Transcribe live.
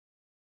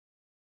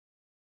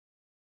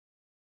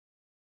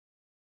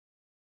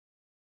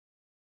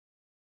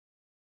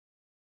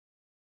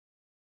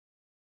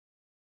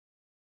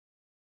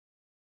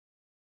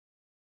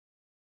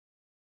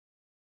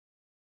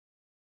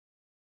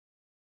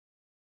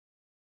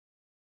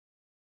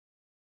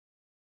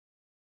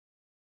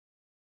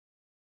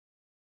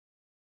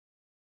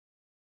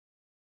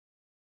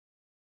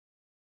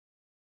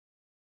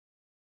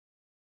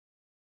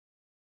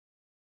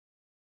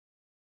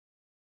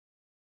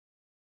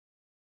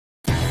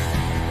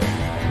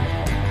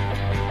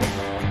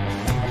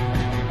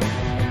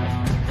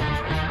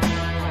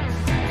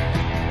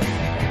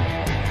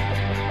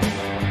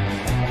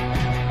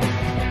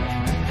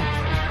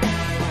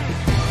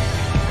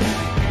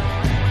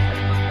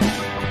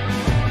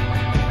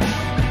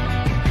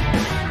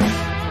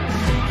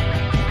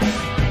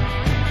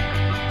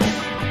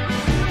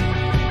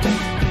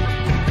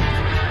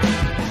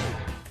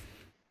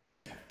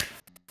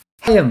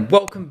Hi and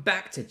welcome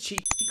back to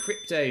Cheeky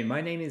Crypto.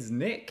 My name is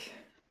Nick.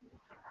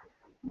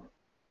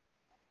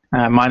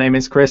 My name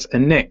is Chris,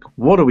 and Nick,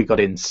 what have we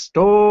got in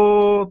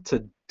store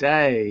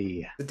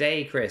today?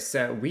 Today, Chris,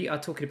 we are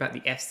talking about the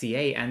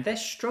FCA and their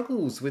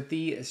struggles with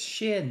the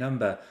sheer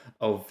number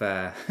of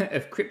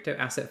of crypto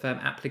asset firm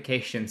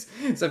applications.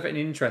 It's an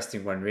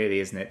interesting one, really,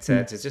 isn't it?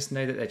 To just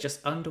know that they're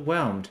just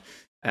underwhelmed,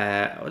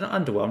 or not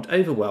underwhelmed,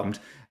 overwhelmed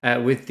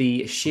with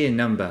the sheer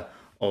number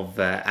of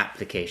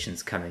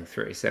applications coming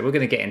through. So we're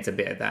going to get into a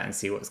bit of that and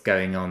see what's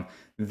going on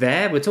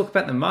there. We'll talk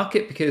about the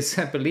market because,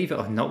 believe it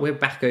or not, we're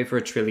back over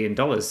 $1 trillion.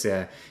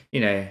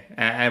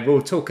 And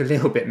we'll talk a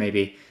little bit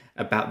maybe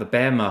about the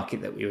bear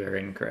market that we were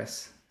in,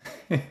 Chris.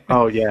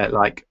 Oh yeah,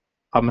 like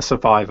I'm a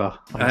survivor.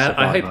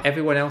 I hope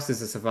everyone else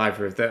is a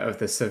survivor of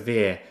the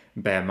severe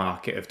bear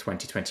market of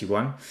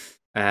 2021.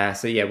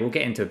 So yeah, we'll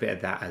get into a bit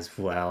of that as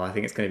well. I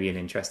think it's going to be an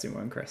interesting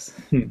one, Chris.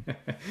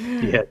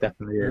 Yeah,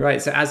 definitely is.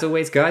 Right, so as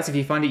always, guys, if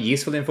you find it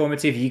useful,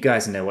 informative, you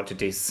guys know what to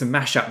do.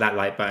 Smash up that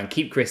like button,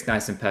 keep Chris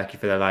nice and perky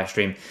for the live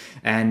stream.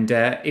 And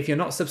if you're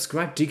not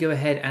subscribed, do go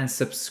ahead and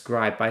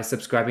subscribe. By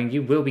subscribing,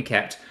 you will be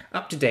kept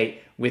up to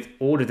date with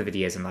all of the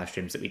videos and live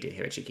streams that we do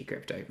here at Cheeky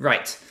Crypto.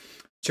 Right,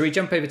 shall we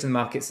jump over to the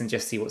markets and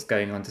just see what's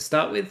going on to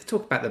start with?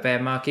 Talk about the bear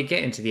market,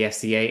 get into the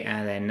FCA,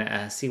 and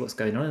then see what's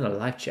going on in the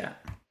live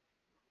chat.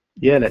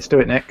 Yeah, let's do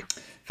it, Nick.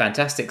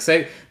 Fantastic.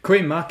 So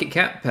coin market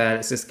cap,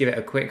 let's just give it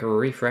a quick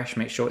refresh,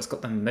 make sure it's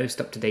got the most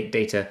up-to-date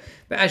data.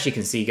 But as you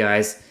can see,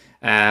 guys,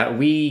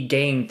 we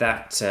gained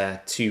that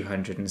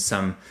 200 and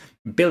some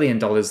 $1 billion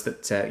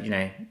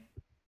that,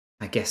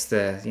 I guess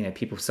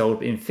people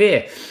sold in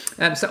fear.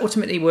 So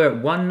ultimately we're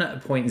at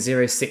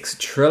 $1.06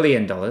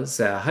 trillion,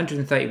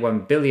 131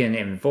 billion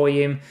in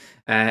volume,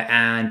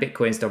 and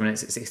Bitcoin's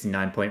dominance at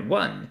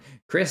 69.1.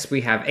 Chris,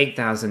 we have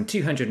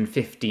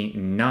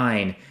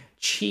 8,259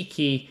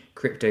 cheeky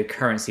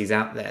cryptocurrencies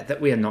out there that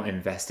we are not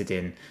invested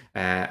in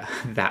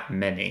that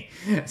many.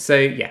 So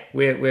yeah,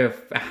 we're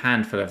a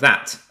handful of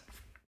that.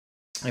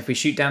 If we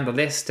shoot down the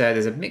list,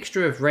 there's a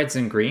mixture of reds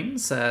and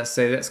greens. So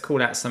let's call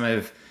out some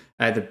of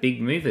the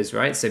big movers,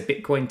 right? So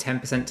Bitcoin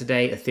 10%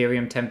 today,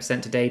 Ethereum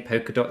 10% today,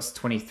 Polkadot's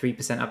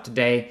 23% up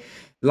today,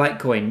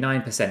 Litecoin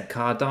 9%,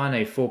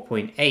 Cardano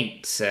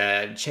 4.8,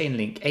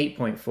 Chainlink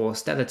 8.4,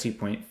 Stellar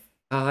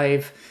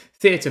 2.5,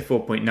 Theater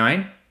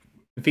 4.9.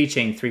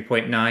 VeChain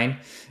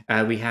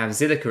 3.9, we have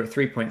Zilliqa at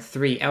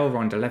 3.3,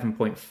 Elrond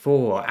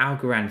 11.4,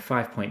 Algorand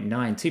 5.9,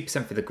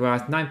 2% for the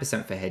Graph,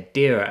 9% for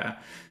Hedera.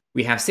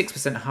 We have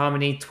 6%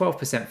 Harmony,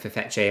 12% for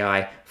Fetch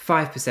AI,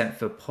 5%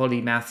 for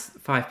Polymath,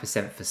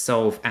 5% for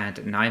Solve, and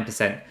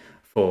 9%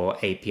 for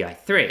API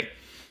 3.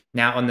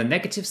 Now on the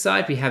negative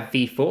side, we have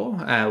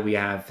V4, we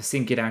have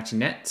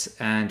SingularityNet,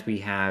 and we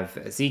have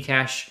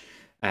Zcash.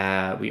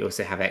 We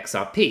also have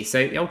XRP.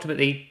 So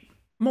ultimately,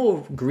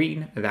 more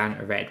green than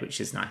red, which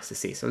is nice to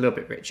see. So a little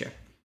bit richer.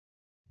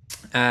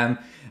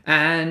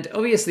 And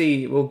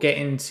obviously, we'll get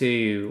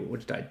into,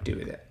 what did I do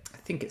with it? I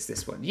think it's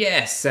this one.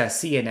 Yes,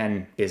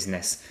 CNN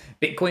business.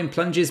 Bitcoin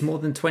plunges more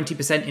than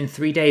 20% in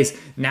 3 days.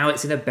 Now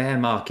it's in a bear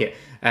market.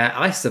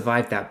 I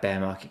survived that bear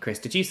market, Chris.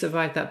 Did you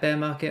survive that bear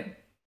market?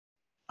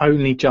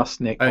 Only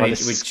just, Nick. Only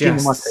with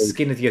just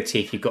skin of your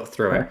teeth. You got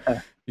through it.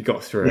 You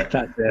got through it.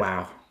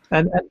 Wow.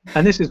 And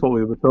this is what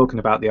we were talking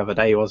about the other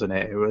day, wasn't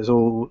it? It was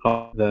all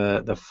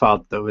the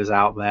FUD that was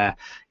out there.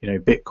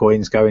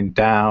 Bitcoin's going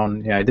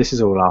down. This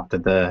is all after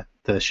the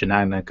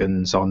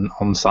shenanigans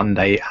on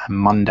Sunday and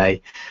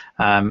Monday.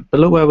 But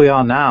look where we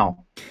are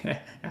now.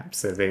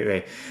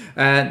 Absolutely.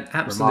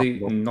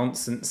 Absolute Remarkable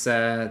nonsense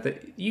that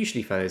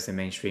usually follows the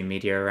mainstream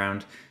media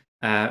around.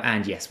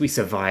 And yes, we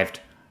survived.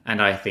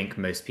 And I think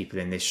most people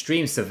in this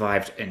stream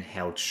survived and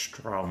held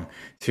strong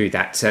through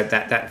that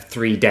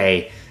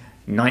 3-day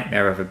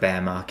nightmare of a bear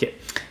market.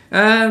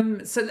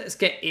 So let's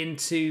get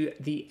into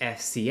the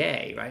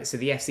FCA, right? So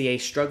the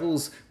FCA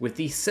struggles with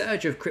the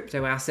surge of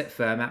crypto asset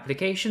firm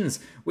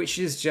applications, which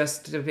is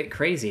just a bit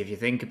crazy if you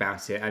think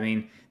about it. I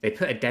mean, they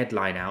put a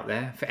deadline out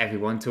there for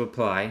everyone to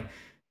apply,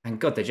 and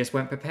God, they just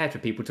weren't prepared for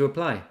people to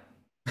apply.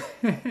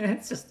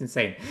 It's just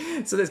insane.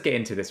 So let's get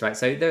into this, right?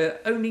 So there are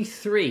only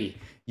 3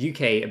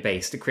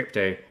 UK-based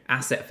crypto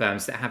asset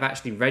firms that have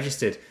actually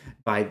registered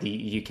by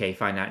the UK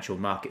Financial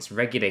Markets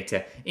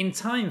Regulator in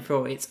time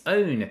for its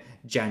own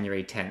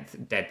January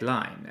 10th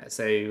deadline.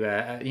 So,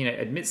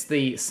 amidst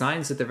the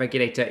signs that the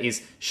regulator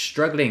is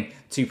struggling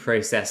to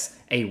process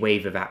a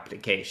wave of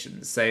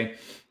applications. So,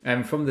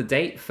 from the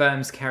date,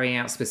 firms carrying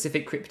out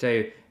specific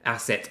crypto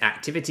asset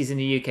activities in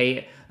the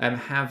UK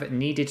have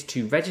needed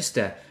to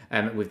register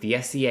with the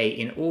FCA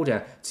in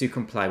order to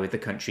comply with the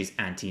country's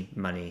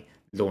anti-money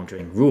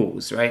laundering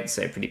rules, right?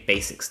 So pretty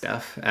basic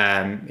stuff.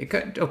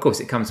 Of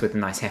course, it comes with a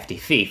nice hefty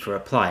fee for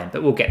applying,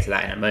 but we'll get to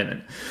that in a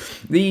moment.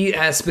 The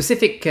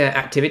specific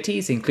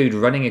activities include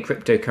running a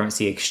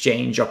cryptocurrency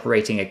exchange,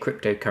 operating a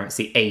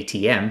cryptocurrency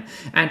ATM,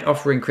 and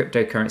offering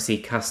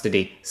cryptocurrency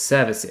custody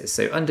services.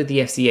 So under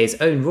the FCA's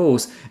own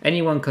rules,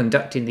 anyone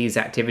conducting these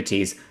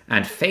activities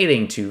and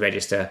failing to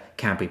register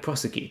can be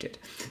prosecuted.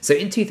 So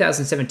in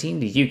 2017,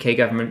 the UK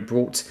government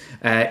brought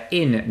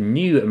in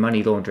new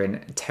money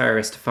laundering,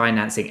 terrorist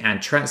financing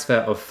and transfer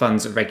of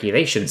funds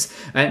regulations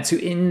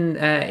to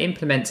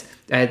implement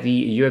the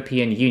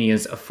European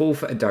Union's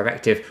fourth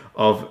directive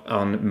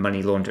on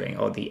money laundering,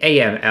 or the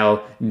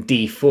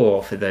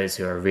AML-D4 for those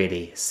who are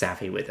really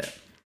savvy with it.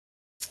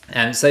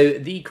 So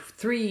the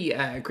three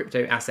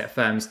crypto asset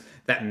firms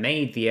that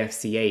made the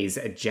FCA's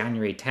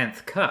January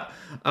 10th cut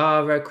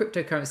are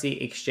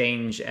cryptocurrency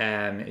exchange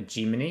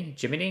Gemini.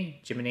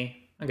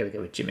 I'm going to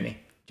go with Gemini.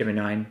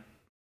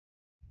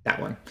 That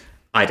one.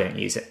 I don't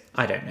use it.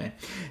 I don't know.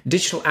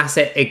 Digital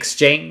asset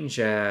exchange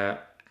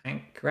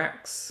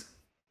Ankrax.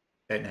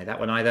 Don't know that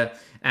one either.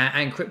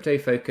 And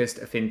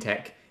crypto-focused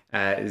fintech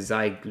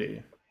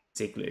Ziglu.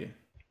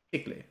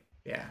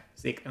 Yeah,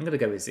 I'm going to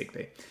go with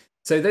Ziglu.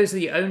 So those are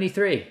the only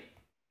three.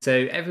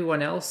 So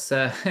everyone else,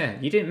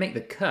 you didn't make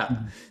the cut.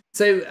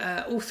 So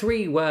all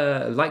three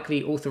were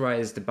likely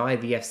authorized by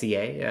the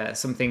FCA,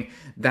 something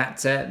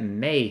that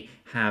may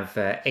have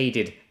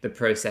aided the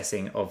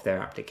processing of their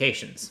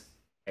applications.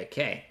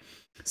 Okay,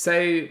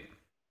 so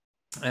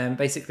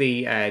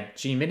basically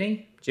Gemini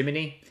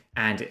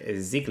and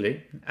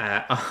Ziglu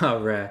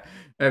are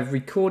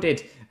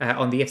recorded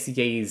on the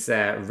FCA's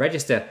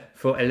register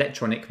for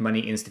electronic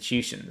money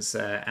institutions,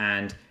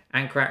 and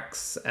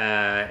Ankrax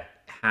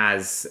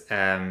has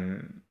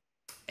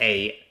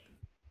a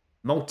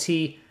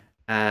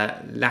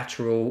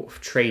multilateral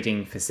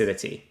trading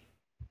facility.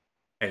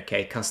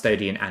 Okay,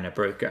 custodian and a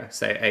broker.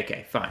 So,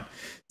 okay, fine.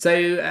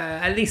 So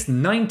at least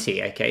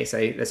 90, okay, so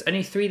there's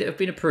only 3 that have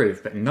been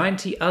approved, but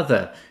 90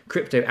 other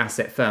crypto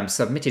asset firms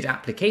submitted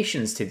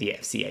applications to the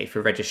FCA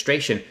for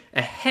registration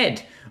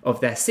ahead of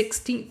their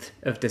 16th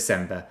of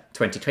December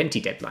 2020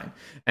 deadline,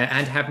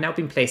 and have now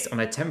been placed on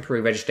a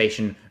temporary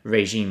registration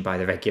regime by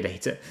the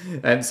regulator.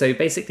 So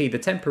basically, the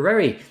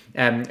temporary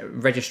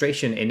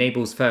registration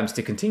enables firms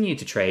to continue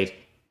to trade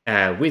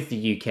with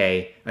the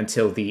UK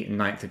until the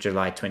 9th of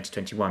July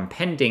 2021,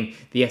 pending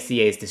the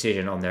FCA's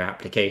decision on their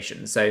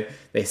application. So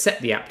they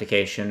set the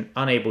application,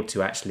 unable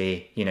to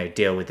actually,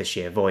 deal with the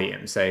sheer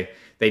volume. So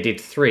they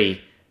did 3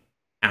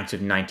 out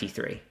of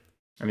 93.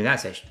 I mean,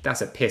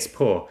 that's a piss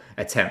poor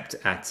attempt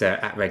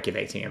at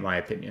regulating, in my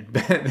opinion.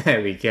 But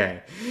there we go.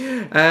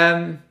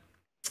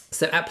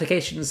 So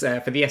applications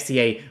for the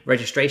FCA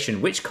registration,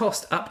 which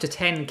cost up to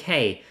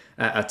 10k,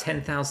 are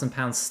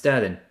 £10,000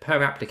 sterling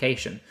per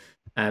application.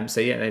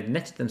 So yeah, they've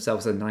netted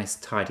themselves a nice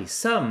tidy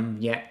sum,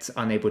 yet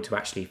unable to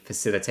actually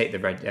facilitate the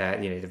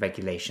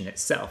regulation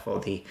itself, or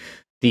the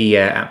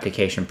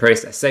application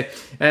process. So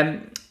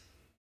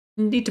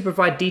need to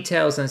provide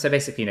details, and so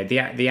basically,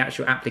 the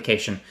actual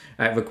application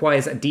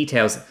requires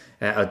details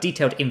or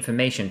detailed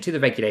information to the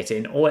regulator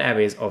in all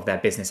areas of their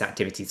business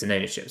activities and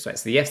ownerships. Right,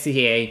 so the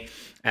FCA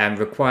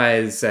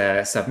requires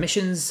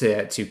submissions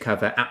to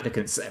cover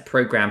applicants'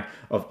 program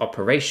of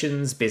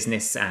operations,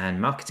 business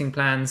and marketing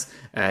plans,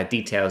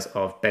 details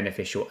of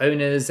beneficial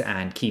owners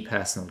and key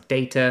personal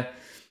data.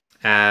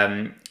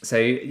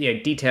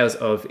 Details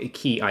of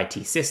key IT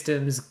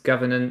systems,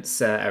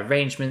 governance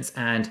arrangements,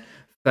 and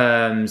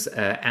firms'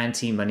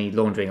 anti-money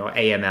laundering, or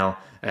AML,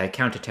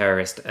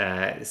 counter-terrorist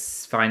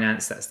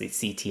finance, that's the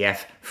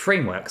CTF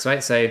frameworks,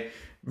 right? So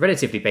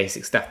relatively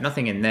basic stuff.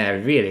 Nothing in there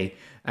really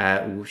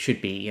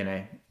should be,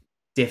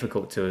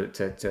 difficult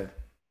to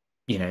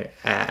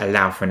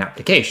allow for an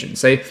application.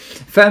 So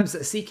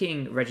firms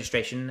seeking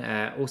registration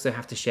also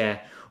have to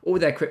share all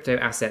their crypto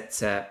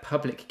assets'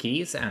 public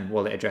keys and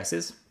wallet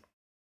addresses,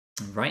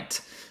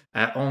 right?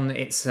 On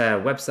its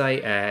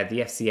website, the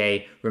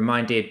FCA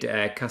reminded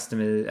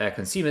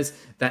consumers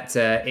that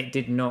it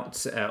did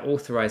not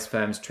authorize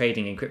firms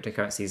trading in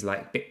cryptocurrencies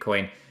like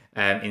Bitcoin.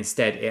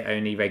 Instead, it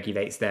only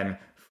regulates them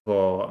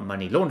for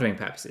money laundering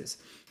purposes.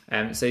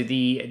 So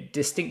the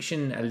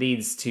distinction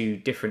leads to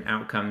different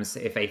outcomes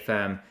if a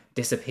firm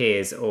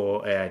disappears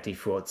or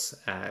defrauds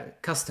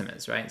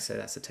customers, right? So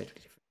that's a totally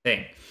different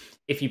thing.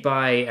 If you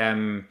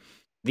buy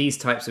these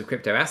types of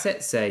crypto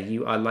assets,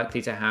 you are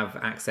likely to have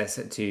access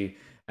to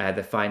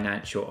the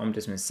Financial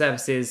Ombudsman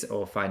Services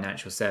or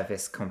Financial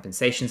Service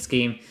Compensation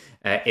Scheme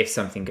if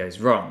something goes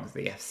wrong,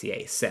 the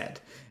FCA said.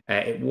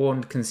 It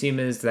warned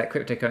consumers that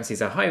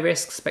cryptocurrencies are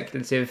high-risk,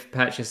 speculative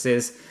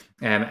purchases,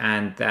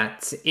 and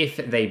that if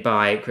they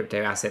buy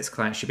crypto assets,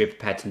 clients should be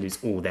prepared to lose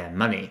all their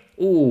money.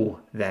 All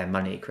their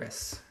money,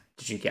 Chris.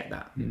 Did you get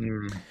that?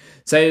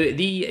 So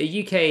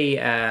the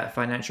UK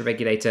financial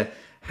regulator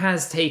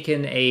has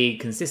taken a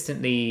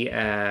consistently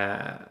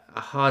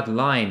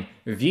hard-line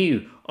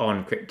view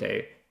on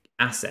crypto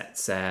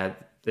assets.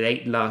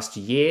 Late last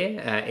year,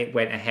 it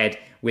went ahead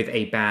with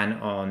a ban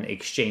on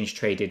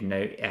exchange-traded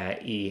note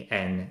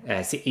ETN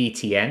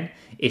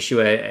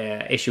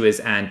issuers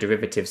and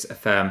derivatives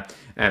firm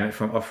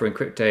from offering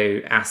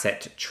crypto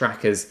asset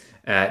trackers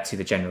to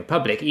the general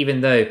public,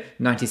 even though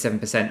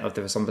 97% of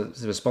the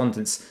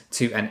respondents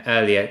to an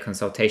earlier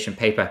consultation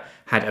paper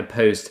had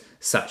opposed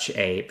such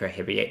a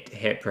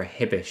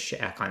prohibition.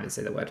 I can't even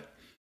say the word.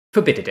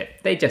 Forbidded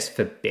it. They just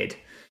forbid.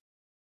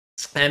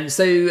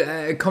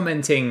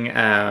 Commenting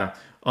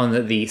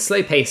on the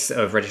slow pace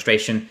of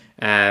registration,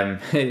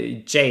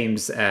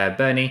 James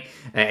Burney,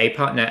 a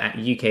partner at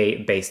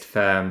UK-based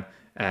firm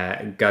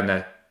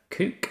Gunnar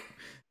Cook,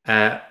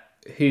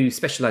 who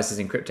specializes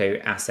in crypto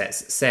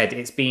assets, said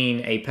it's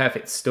been a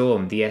perfect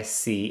storm. The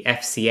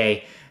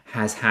FCA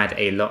has had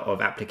a lot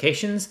of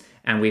applications,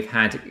 and we've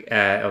had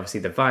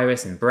obviously the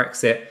virus and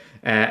Brexit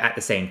at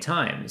the same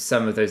time.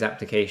 Some of those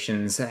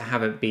applications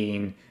haven't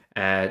been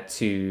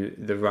to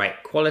the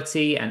right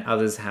quality, and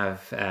others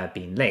have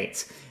been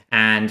late.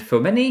 And for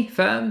many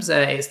firms,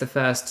 it's the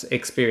first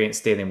experience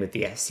dealing with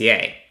the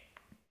FCA.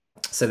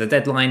 So the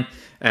deadline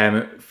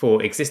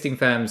for existing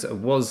firms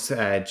was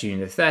June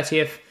the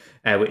 30th,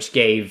 which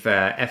gave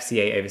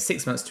FCA over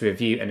 6 months to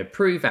review and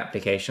approve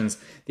applications.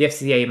 The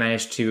FCA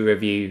managed to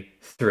review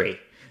 3.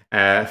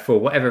 For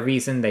whatever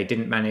reason, they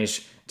didn't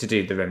manage to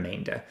do the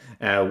remainder.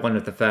 One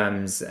of the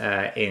firms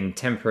in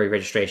temporary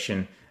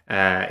registration,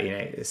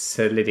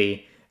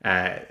 Solidity,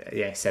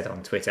 said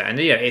on Twitter, and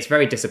it's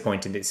very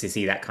disappointing to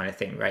see that kind of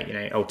thing,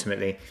 right?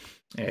 Ultimately,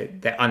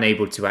 they're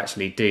unable to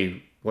actually do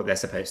what they're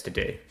supposed to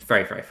do. It's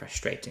very, very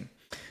frustrating.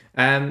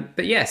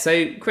 But yeah,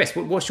 so Chris,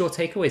 what's your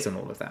takeaways on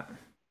all of that?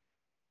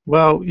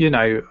 Well,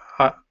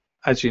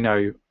 as you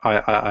know,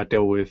 I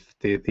deal with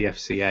the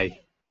FCA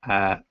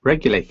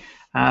regularly,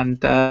 and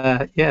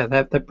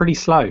they're pretty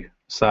slow.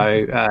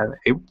 So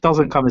it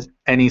doesn't come as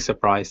any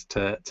surprise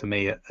to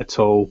me at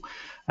all.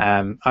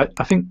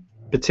 I think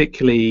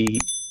particularly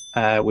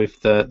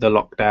with the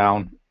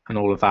lockdown and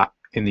all of that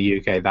in the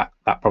UK,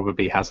 that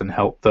probably hasn't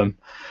helped them.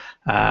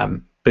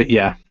 But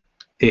yeah,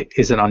 it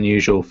isn't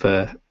unusual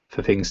for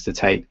things to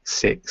take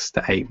 6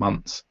 to 8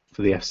 months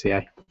for the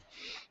FCA.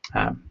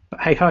 But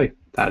hey ho,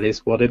 that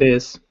is what it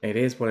is. It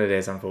is what it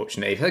is,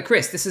 unfortunately. So,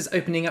 Chris, this is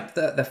opening up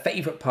the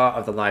favourite part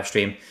of the live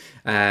stream.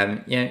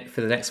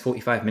 For the next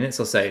 45 minutes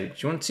or so. Do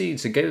you want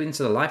to go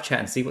into the live chat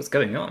and see what's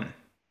going on?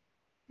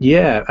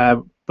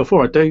 Yeah.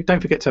 Before I do,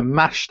 don't forget to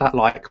mash that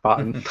like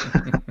button.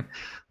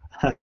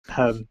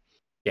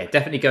 Yeah,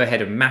 definitely go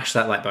ahead and mash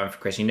that like button for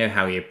Chris. You know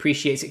how he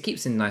appreciates it.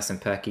 Keeps him nice and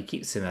perky,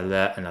 keeps him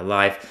alert and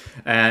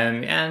alive.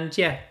 And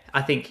yeah,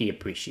 I think he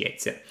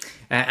appreciates it.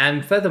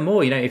 And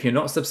furthermore, if you're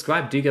not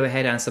subscribed, do go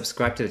ahead and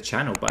subscribe to the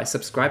channel. By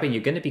subscribing,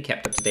 you're going to be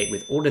kept up to date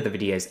with all of the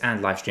videos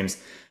and live streams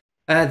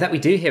that we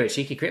do here at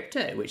Cheeky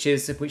Crypto, which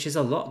is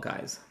a lot,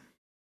 guys.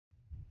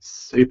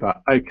 Super.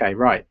 Okay,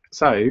 right.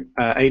 So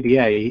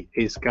ADA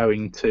is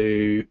going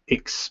to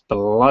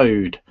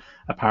explode,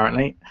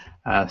 apparently.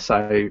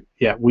 So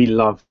yeah, we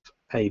love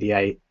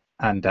ADA,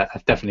 and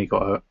I've definitely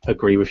got to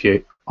agree with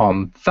you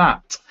on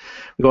that.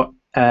 We've got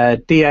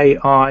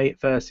DAI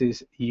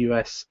versus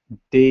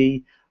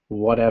USD,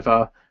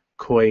 whatever.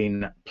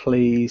 Coin,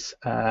 please.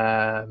 What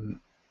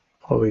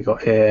have we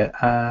got here?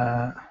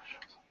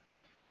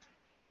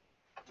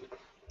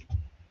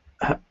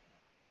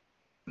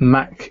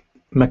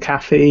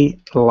 McAfee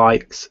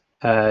likes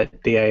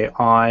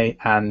DAI,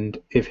 and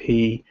if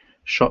he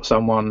shot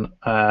someone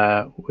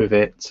with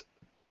it,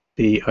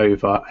 be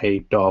over a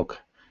dog.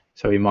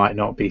 So he might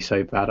not be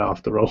so bad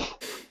after all.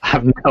 I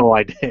have no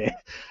idea.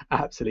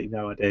 Absolutely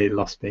no idea. He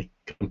lost me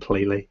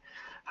completely.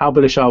 How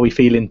bullish are we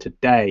feeling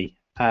today?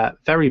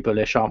 Very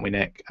bullish, aren't we,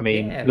 Nick? I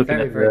mean, yeah, looking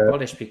very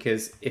bullish,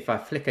 because if I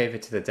flick over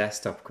to the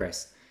desktop,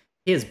 Chris,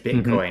 here's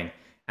Bitcoin,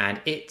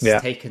 and it's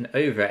taken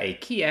over a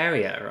key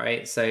area,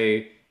 right?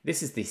 So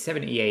this is the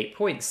 78.6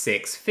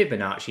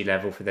 Fibonacci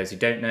level, for those who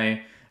don't know.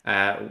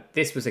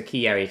 This was a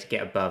key area to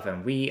get above,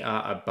 and we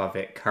are above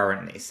it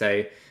currently.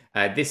 So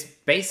this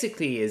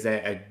basically is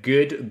a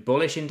good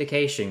bullish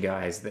indication,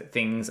 guys, that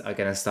things are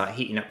going to start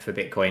heating up for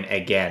Bitcoin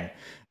again,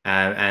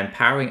 and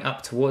powering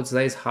up towards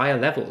those higher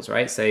levels,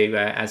 right? So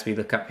as we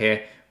look up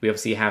here, we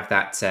obviously have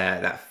that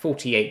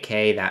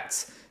 48k, that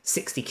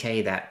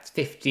 60k, that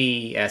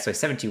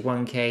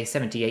 71k,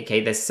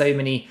 78k. There's so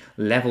many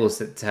levels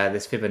that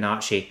this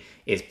Fibonacci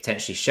is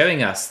potentially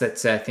showing us that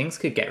things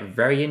could get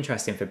very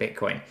interesting for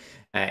Bitcoin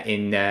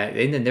in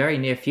the very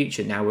near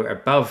future. Now we're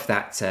above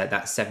that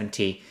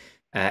 78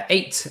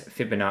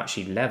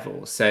 Fibonacci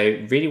level, so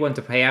really want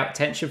to pay out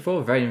attention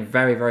for. Very,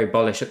 very, very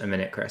bullish at the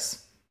minute,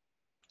 Chris.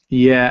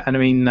 Yeah, and I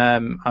mean,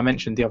 I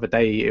mentioned the other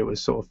day it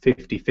was sort of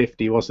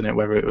 50-50, wasn't it,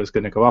 whether it was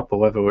going to go up or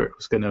whether it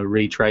was going to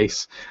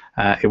retrace.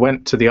 It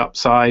went to the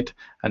upside,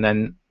 and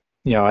then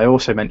I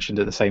also mentioned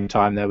at the same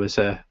time there was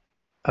a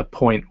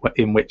point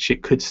in which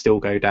it could still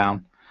go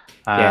down.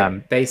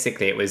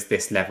 Basically it was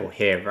this level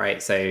here,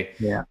 right? So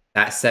yeah,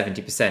 that's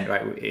 70%,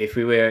 right?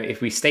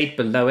 If we stayed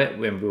below it,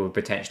 when we were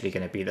potentially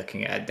going to be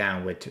looking at a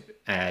downward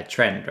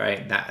trend,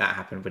 right?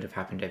 That would have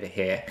happened over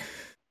here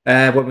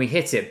when we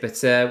hit it,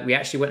 but we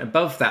actually went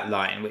above that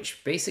line,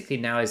 which basically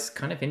now is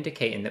kind of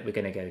indicating that we're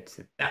going to go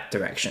to that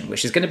direction,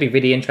 which is going to be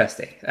really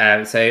interesting.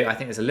 So I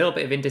think there's a little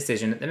bit of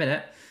indecision at the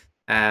minute.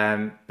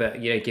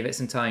 But give it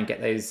some time,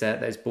 get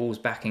those balls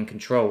back in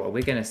control.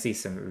 We're going to see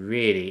some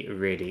really,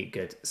 really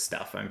good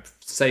stuff. I'm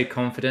so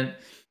confident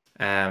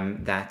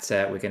that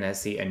we're going to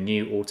see a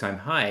new all-time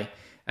high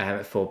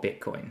for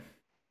Bitcoin.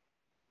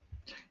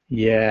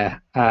 Yeah,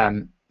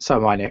 so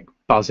am I, Nick.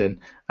 buzzing.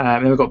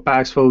 Then we've got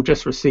bags full.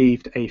 Just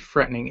received a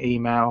threatening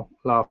email.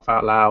 Laugh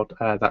out loud.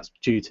 That's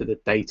due to the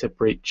data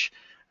breach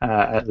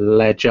at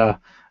Ledger.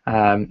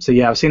 So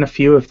yeah, I've seen a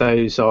few of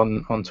those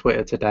on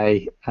Twitter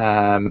today,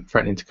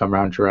 threatening to come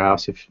round your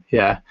house. If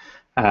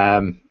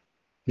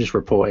just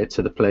report it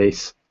to the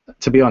police.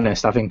 To be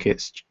honest, I think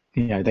it's,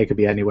 they could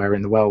be anywhere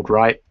in the world,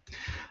 right?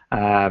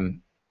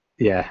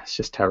 Yeah, it's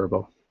just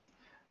terrible.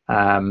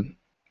 I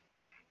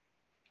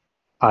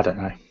don't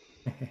know.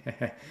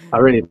 I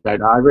really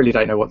don't know. I really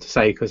don't know what to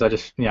say, because I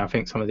just, I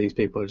think some of these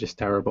people are just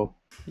terrible.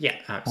 Yeah,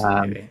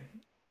 absolutely.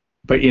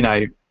 But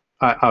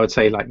I would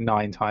say like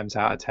 9 times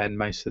out of 10,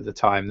 most of the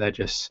time, they're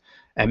just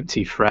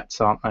empty threats,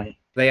 aren't they?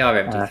 They are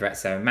empty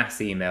threats. They're a mass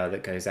email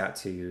that goes out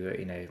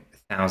to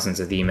thousands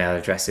of email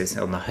addresses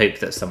on the hope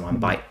that someone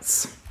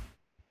bites.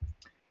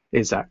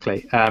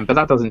 Exactly. But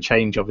that doesn't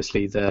change,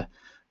 obviously, the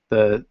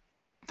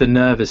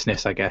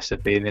nervousness, I guess,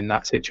 of being in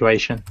that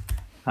situation.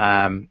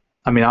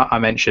 I mean, I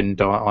mentioned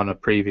on a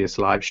previous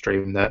live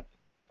stream that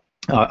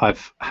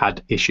I've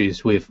had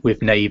issues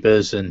with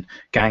neighbours and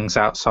gangs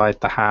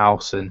outside the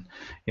house, and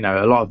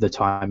a lot of the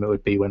time it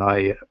would be when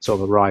I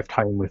sort of arrived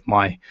home with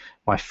my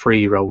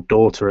 3-year-old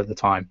daughter at the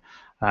time.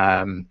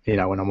 When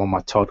I'm on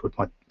my Todd with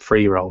my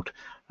 3-year-old.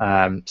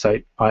 So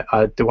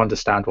I do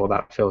understand what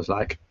that feels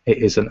like. It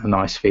isn't a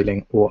nice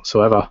feeling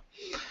whatsoever.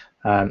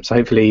 So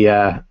hopefully,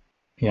 everyone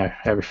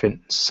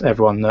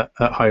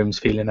at home's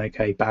feeling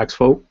okay. Bags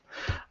full.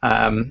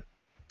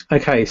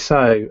 Okay,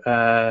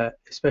 so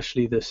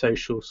especially the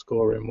social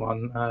scoring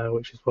one,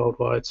 which is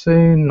worldwide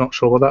soon. Not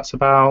sure what that's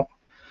about.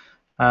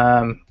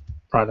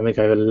 Right, let me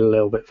go a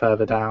little bit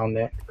further down,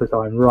 Nick, because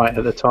I'm right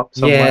at the top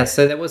somewhere. Yeah,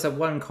 so there was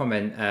one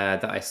comment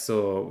that I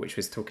saw which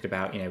was talking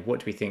about, what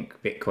do we think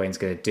Bitcoin's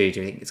going to do? Do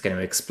you think it's going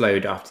to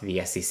explode after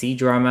the SEC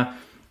drama?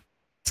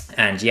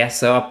 And yes,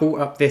 so I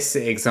brought up this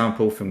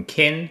example from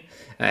Kin.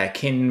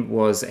 Kin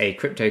was a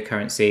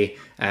cryptocurrency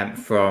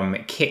from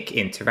Kick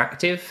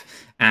Interactive,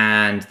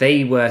 and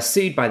they were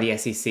sued by the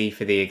SEC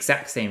for the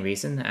exact same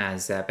reason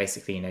as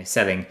basically,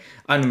 selling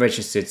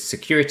unregistered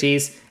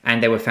securities,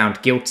 and they were found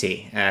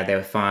guilty. They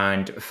were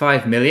fined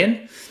 $5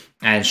 million,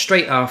 and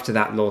straight after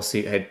that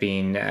lawsuit had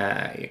been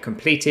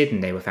completed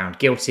and they were found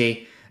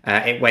guilty,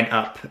 it went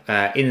up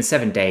in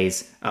 7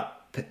 days, up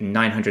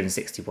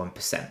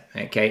 961%.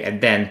 Okay,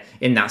 and then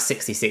in that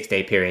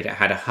 66-day period, it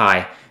had a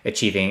high,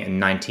 achieving a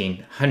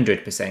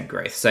 1900%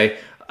 growth. So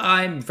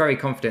I'm very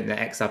confident that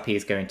XRP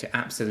is going to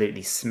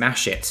absolutely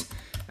smash it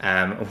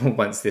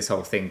once this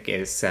whole thing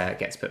gets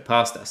put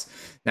past us.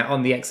 Now,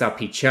 on the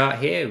XRP chart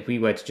here, if we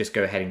were to just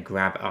go ahead and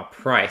grab our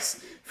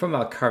price from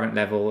our current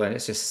level, and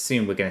let's just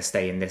assume we're going to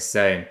stay in this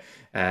zone,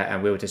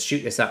 and we were to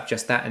shoot this up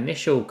just that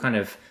initial kind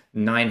of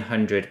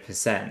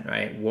 900%,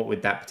 right? What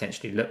would that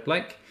potentially look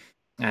like?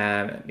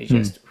 Let me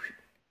just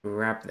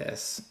grab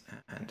this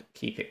and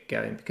keep it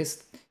going,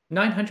 because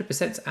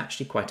 900% is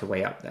actually quite a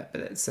way up there.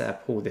 But let's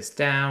pull this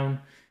down.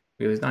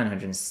 It was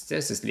 900. Let's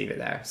just leave it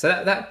there. So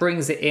that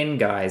brings it in,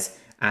 guys,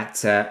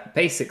 at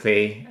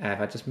basically,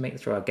 if I just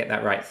make sure I get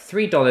that right,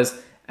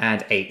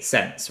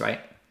 $3.08, right?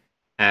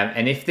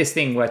 And if this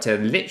thing were to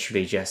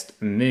literally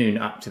just moon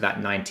up to that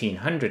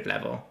 1900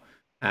 level,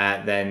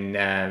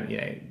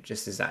 then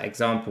just as that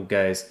example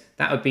goes,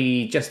 that would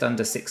be just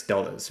under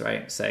 $6,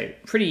 right? So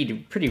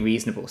pretty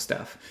reasonable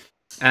stuff.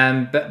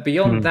 But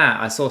beyond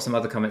that, I saw some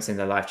other comments in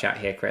the live chat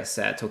here, Chris,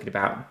 talking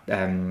about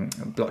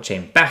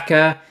blockchain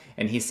backer,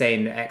 and he's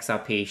saying that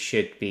XRP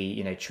should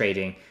be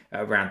trading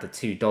around the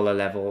 $2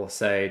 level,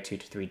 so $2 to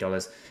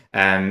 $3.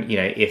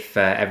 If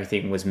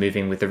everything was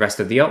moving with the rest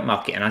of the alt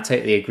market, and I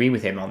totally agree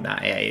with him on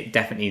that. It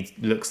definitely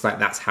looks like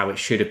that's how it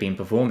should have been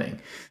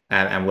performing,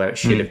 and where it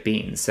should have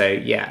been. So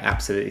yeah,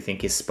 absolutely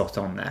think is spot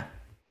on there.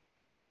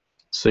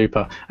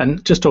 Super.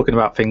 And just talking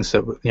about things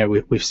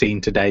that we've seen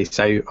today.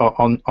 So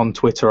on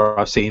Twitter,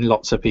 I've seen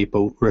lots of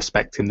people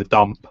respecting the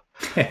dump,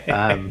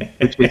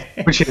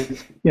 which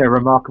is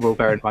remarkable.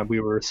 Bear in mind, we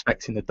were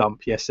respecting the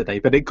dump yesterday,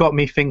 but it got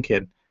me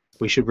thinking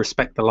we should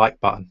respect the like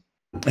button.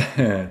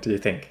 Do you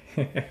think?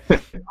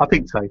 I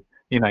think so.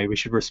 We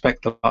should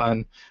respect the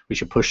button. We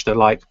should push the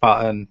like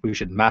button. We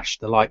should mash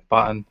the like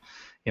button.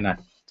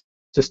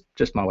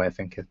 Just my way of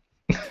thinking.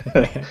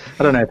 I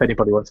don't know if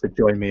anybody wants to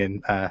join me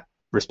in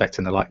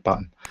respecting the like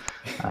button,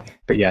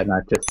 but yeah,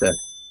 no, just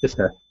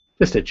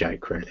a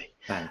joke, really.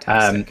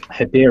 Fantastic.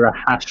 Hedera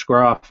hash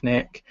graph,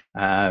 Nick.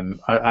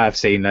 I've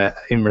seen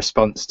in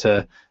response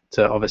to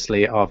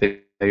obviously our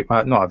video,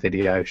 not a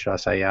video, should I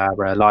say,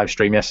 our live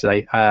stream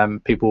yesterday.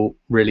 People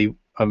really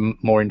are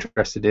more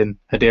interested in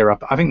Hedera.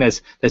 I think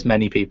there's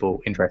many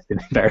people interested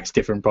in various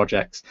different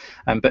projects.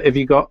 But have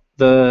you got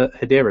the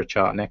Hedera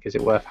chart, Nick? Is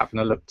it worth having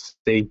a look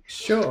to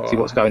see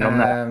what's going on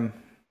there?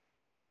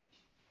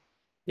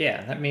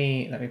 Yeah, let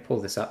me pull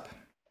this up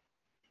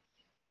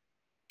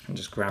and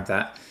just grab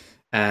that.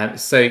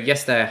 So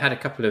yesterday I had a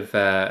couple of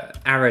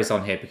arrows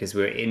on here because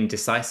we were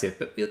indecisive,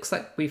 but it looks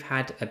like we've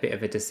had a bit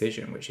of a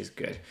decision, which is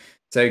good.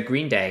 So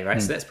green day,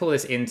 right? So let's pull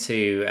this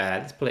into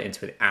let's pull it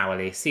into an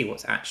hourly, see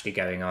what's actually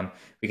going on.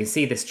 We can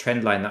see this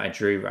trend line that I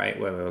drew, right,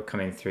 where we were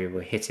coming through.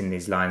 We're hitting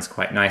these lines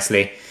quite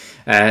nicely.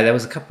 There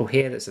was a couple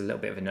here that's a little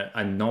bit of an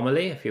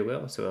anomaly, if you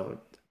will, so a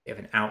bit of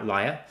an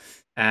outlier.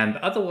 But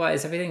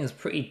otherwise, everything is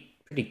pretty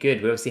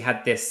good. We obviously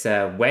had this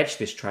wedge,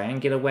 this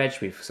triangular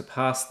wedge. We've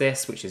surpassed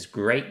this, which is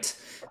great.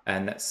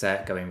 And that's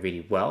going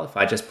really well. If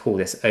I just pull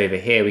this over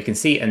here, we can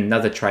see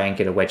another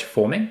triangular wedge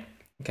forming,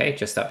 okay,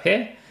 just up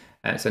here.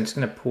 So I'm just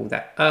going to pull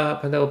that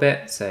up a little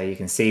bit so you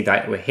can see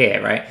that we're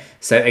here, right?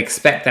 So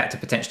expect that to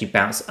potentially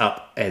bounce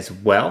up as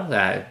well,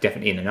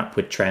 definitely in an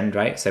upward trend,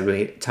 right? So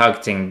we're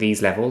targeting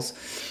these levels.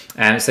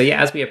 So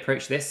yeah, as we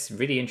approach this,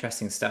 really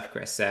interesting stuff,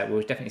 Chris.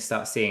 We'll definitely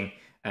start seeing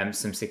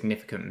some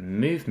significant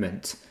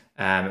movement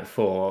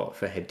for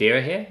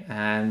Hedera here,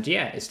 and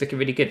yeah, it's looking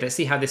really good. Let's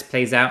see how this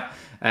plays out.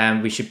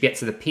 We should get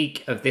to the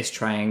peak of this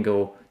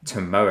triangle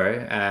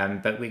tomorrow,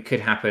 but it could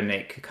happen.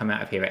 It could come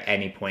out of here at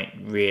any point,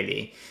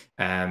 really.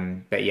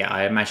 But yeah,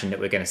 I imagine that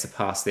we're going to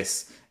surpass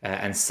this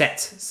and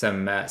set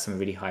some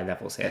really high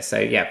levels here. So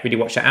yeah, really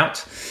watch out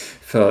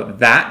for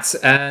that.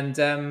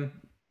 And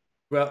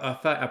well,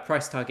 our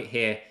price target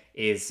here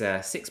is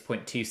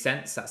 6.2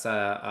 cents. That's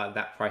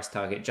that price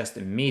target just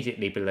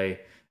immediately below.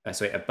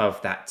 Sorry,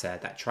 above that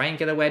that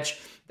triangular wedge.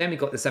 Then we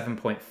got the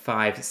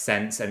 7.5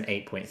 cents and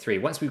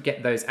 8.3. Once we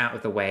get those out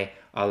of the way,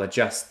 I'll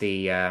adjust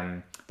the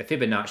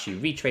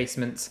Fibonacci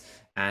retracements,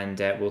 and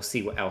we'll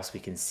see what else we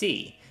can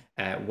see,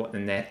 what the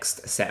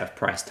next set of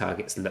price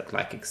targets look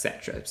like,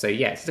 etc. So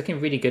yeah, it's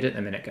looking really good at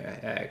the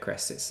minute,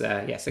 Chris. It's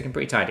yeah, it's looking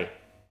pretty tidy.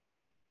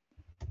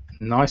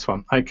 Nice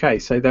one. Okay,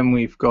 so then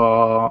we've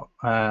got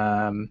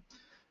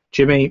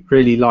Jimmy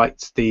really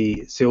liked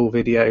the Seal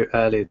video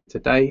earlier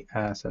today,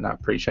 so I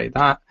appreciate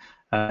that.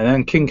 And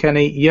then King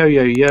Kenny,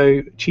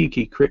 yo,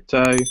 cheeky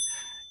crypto.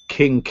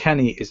 King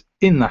Kenny is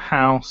in the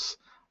house.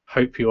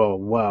 Hope you are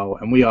well,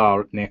 and we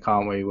are, Nick,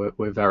 aren't we?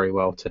 We're very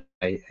well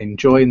today.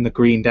 Enjoying the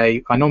green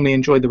day. I normally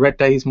enjoy the red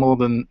days more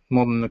than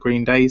the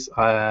green days,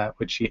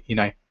 which you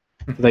know,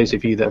 for those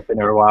of you that have been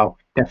here a while,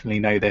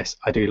 definitely know this.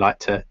 I do like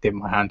to dip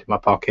my hand in my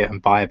pocket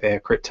and buy a bit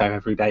of crypto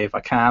every day if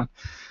I can,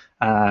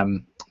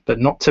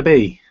 but not to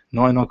be.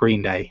 Not on our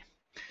green day.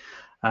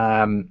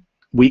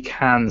 Weak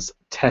hands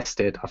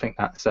tested. I think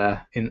that's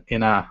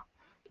in our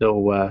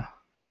little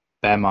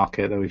bear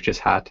market that we've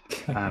just had.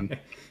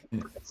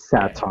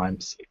 Sad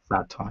times.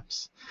 Sad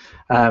times.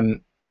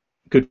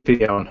 Good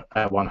video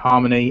on One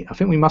Harmony. I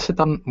think we must have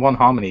done One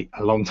Harmony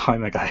a long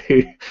time ago.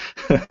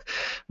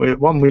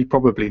 One we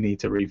probably need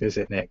to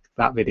revisit, Nick.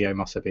 That video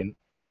must have been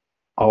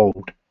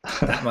old.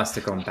 That must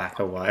have gone back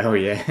a while,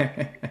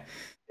 yeah.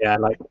 Yeah,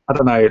 like I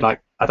don't know,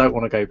 like I don't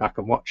want to go back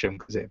and watch them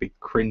because it'd be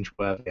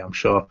cringe-worthy, I'm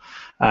sure.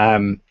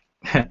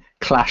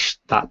 Clash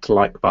that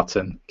like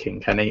button, King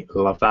Kenny,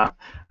 love that.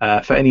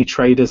 For any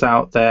traders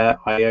out there,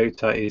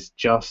 IOTA is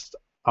just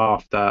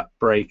after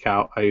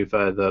breakout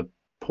over the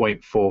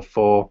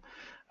 0.44,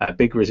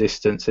 big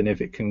resistance, and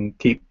if it can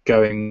keep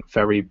going,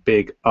 very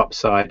big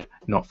upside.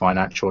 Not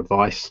financial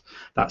advice.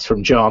 That's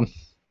from John.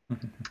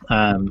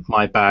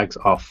 My bags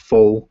are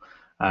full,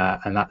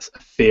 and that's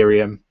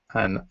Ethereum.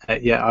 And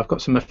yeah, I've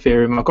got some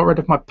Ethereum. I got rid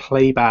of my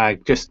play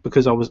bag just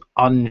because I was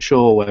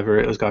unsure whether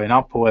it was going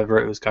up or whether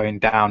it was going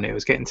down. It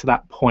was getting to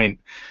that point,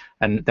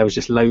 and there was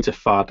just loads of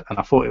FUD, and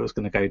I thought it was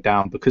going to go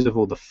down because of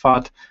all the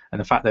FUD and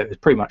the fact that it was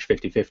pretty much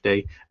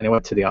 50-50, and it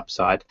went to the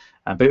upside.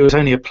 But it was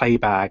only a play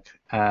bag,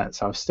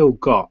 so I've still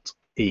got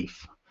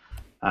ETH,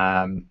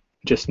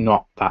 just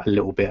not that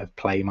little bit of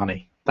play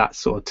money. That's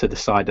sort of to the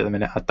side at the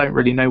minute. I don't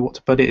really know what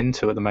to put it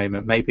into at the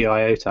moment. Maybe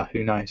IOTA,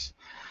 who knows?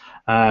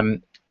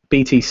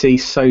 BTC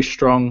so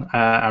strong,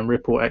 and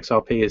Ripple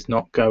XRP is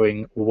not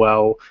going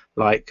well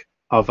like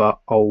other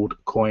old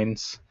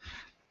coins.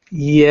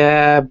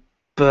 Yeah,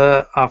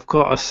 but I've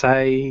got to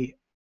say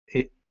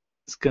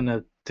it's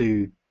gonna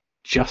do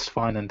just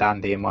fine and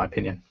dandy in my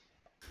opinion.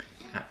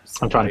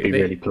 Absolutely. I'm trying to be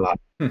really polite.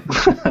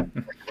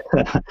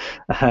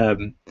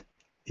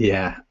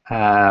 Yeah.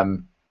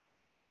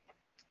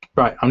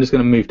 Right, I'm just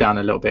going to move down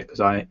a little bit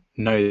because I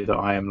know that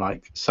I am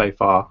like so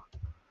far.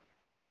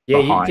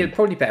 Yeah, you're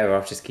probably better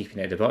off just keeping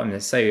it at the bottom. They're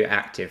so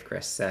active,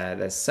 Chris.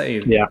 There's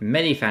so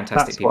many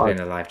fantastic people in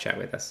the live chat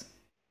with us.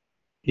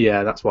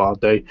 Yeah, that's what I'll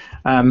do.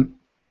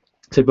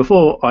 So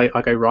before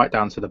I go right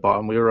down to the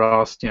bottom, we were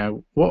asked,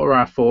 what are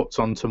our thoughts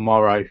on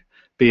tomorrow,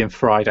 being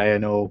Friday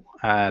and all,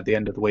 the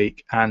end of the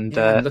week? And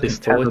I'm looking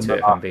forward to it,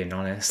 if I'm being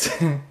honest.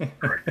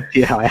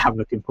 Yeah, I am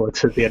looking forward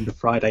to the end of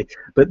Friday.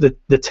 But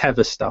the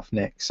Tether stuff,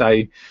 Nick.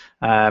 So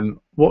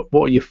what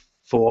are your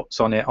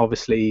thoughts on it?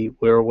 Obviously,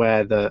 we're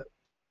aware that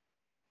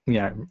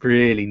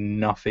really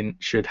nothing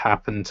should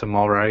happen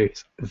tomorrow.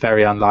 It's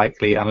very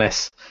unlikely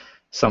unless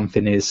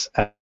something is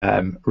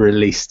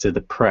released to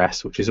the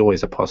press, which is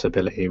always a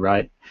possibility,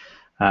 right?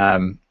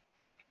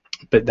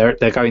 But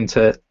they're going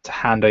to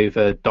hand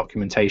over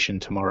documentation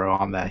tomorrow,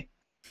 aren't they?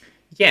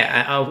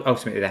 Yeah,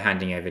 ultimately they're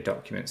handing over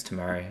documents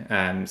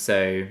tomorrow.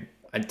 So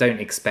I don't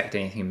expect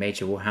anything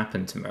major will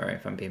happen tomorrow,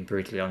 if I'm being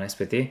brutally honest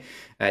with you.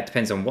 It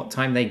depends on what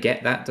time they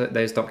get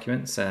those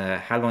documents,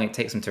 how long it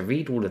takes them to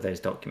read all of those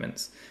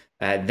documents.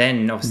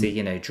 Then,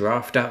 obviously,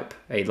 draft up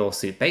a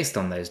lawsuit based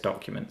on those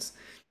documents,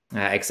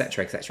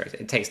 etc., etc.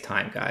 It takes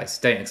time, guys.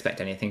 Don't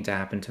expect anything to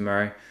happen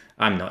tomorrow.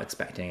 I'm not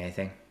expecting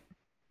anything.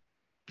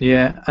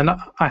 Yeah, and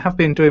I have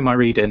been doing my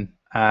reading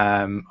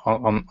on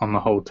the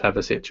whole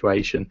Tether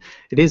situation.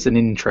 It is an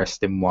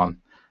interesting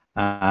one.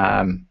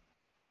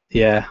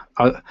 Yeah,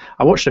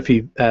 I watched a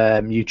few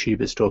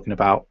YouTubers talking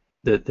about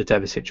the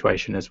Tether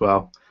situation as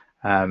well.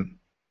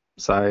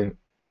 So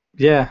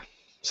yeah,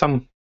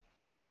 some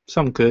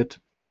good,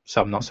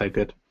 some not so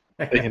good.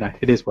 But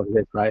it is what it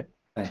is, right?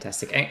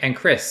 Fantastic. And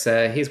Chris,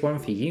 here's one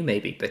for you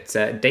maybe, but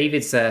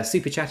David's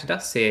super chatted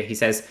us here. He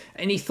says,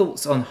 any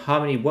thoughts on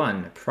Harmony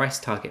 1 price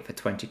target for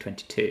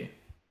 2022?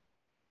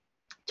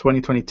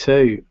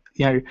 2022,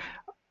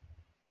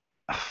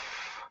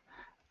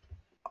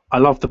 I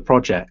love the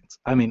project.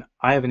 I mean,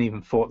 I haven't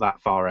even thought that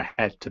far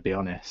ahead, to be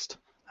honest.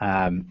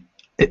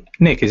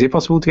 Nick, is it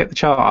possible to get the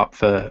chart up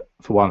for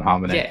One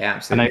Harmony? Yeah,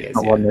 absolutely.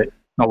 I know it's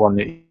not one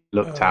that you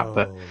looked at,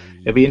 but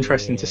it'd be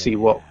interesting to see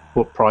what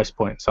price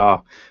points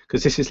are,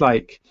 because this is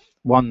like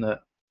one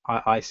that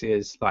I see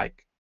as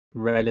like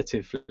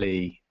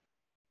relatively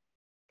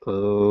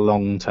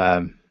long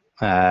term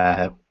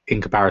in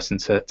comparison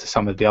to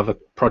some of the other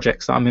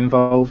projects that I'm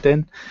involved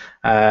in.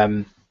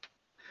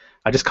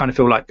 I just kind of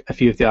feel like a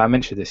few of I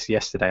mentioned this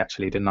yesterday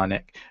actually, didn't I,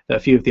 Nick? That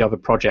a few of the other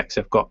projects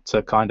have got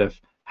to kind of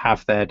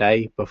have their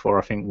day before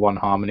I think One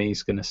Harmony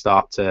is going to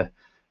start to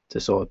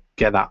sort of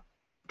get that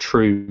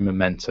true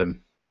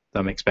momentum that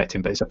I'm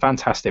expecting. But it's a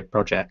fantastic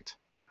project.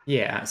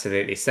 Yeah,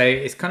 absolutely. So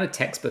it's kind of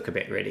textbook a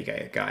bit, really,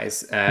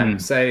 guys.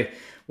 So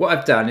what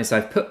I've done is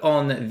I've put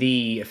on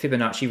the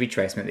Fibonacci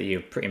retracement that you're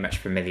pretty much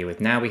familiar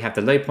with. Now we have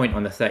the low point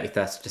on the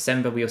 31st of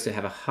December. We also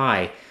have a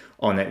high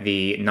on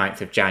the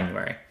 9th of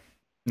January.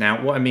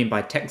 Now, what I mean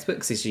by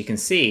textbooks is you can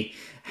see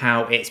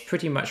how it's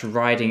pretty much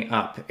riding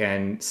up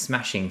and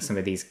smashing some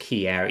of these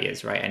key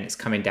areas, right? And it's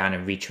coming down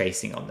and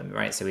retracing on them,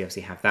 right? So we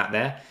obviously have that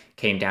there,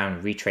 came down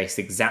and retraced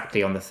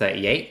exactly on the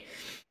 38.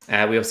 We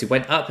obviously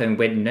went up and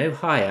went no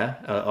higher,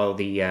 or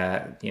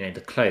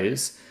the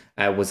close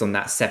was on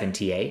that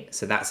 78.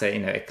 So that's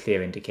a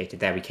clear indicator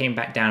there. We came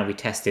back down and we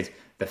tested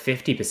the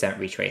 50%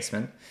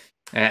 retracement.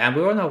 And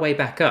we're on our way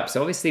back up.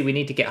 So obviously we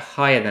need to get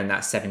higher than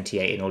that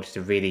 78 in order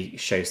to really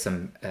show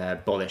some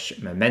bullish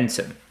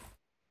momentum.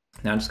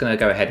 Now I'm just going to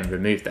go ahead and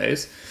remove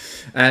those.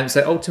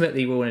 So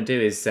ultimately what we want to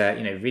do is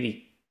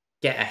really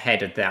get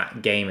ahead of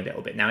that game a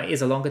little bit. Now it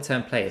is a longer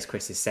term play, as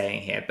Chris is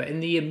saying here, but in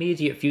the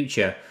immediate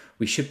future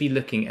we should be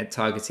looking at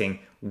targeting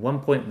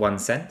 1.1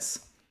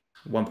 cents,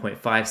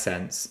 1.5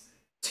 cents,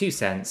 2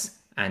 cents,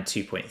 and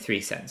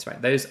 2.3 cents,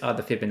 right? Those are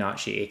the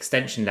Fibonacci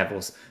extension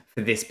levels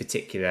for this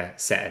particular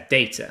set of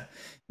data.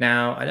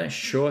 Now, I'm not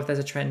sure if there's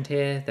a trend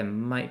here. There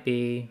might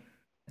be.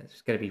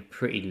 It's going to be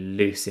pretty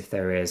loose if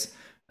there is.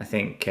 I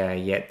think,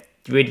 it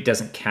really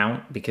doesn't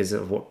count because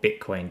of what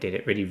Bitcoin did.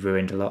 It really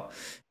ruined a lot.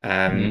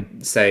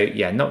 So,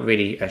 yeah, not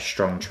really a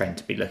strong trend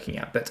to be looking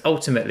at. But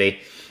ultimately,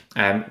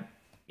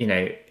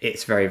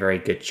 it's very, very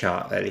good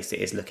chart. At least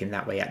it is looking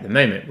that way at the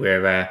moment.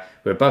 We're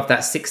above that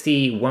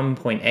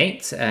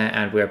 61.8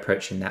 and we're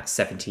approaching that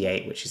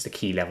 78, which is the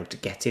key level to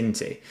get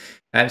into.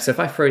 So if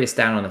I throw this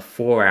down on a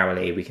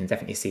 4-hourly, we can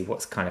definitely see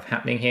what's kind of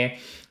happening here.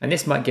 And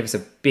this might give us a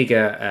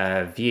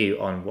bigger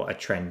view on what a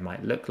trend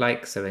might look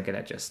like. So we're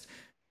going to just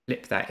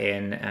flip that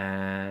in.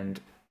 And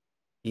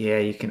yeah,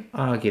 you can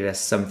argue there's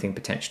something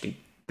potentially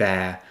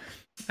there.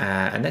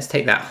 And let's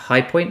take that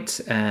high point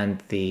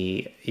and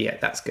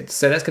that's good.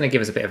 So that's going to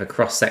give us a bit of a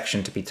cross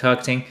section to be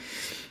targeting.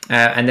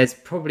 And there's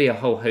probably a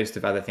whole host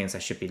of other things I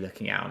should be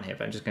looking at on here,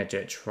 but I'm just going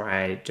to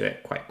try do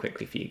it quite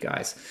quickly for you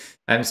guys.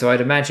 So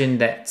I'd imagine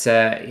that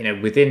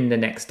within the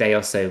next day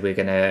or so, we're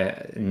going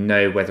to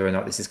know whether or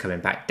not this is coming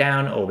back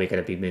down or we're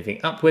going to be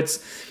moving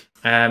upwards.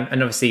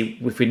 And obviously,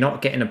 if we're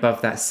not getting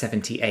above that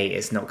 78,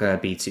 it's not going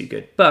to be too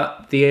good.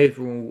 But the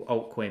overall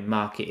altcoin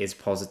market is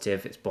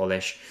positive, it's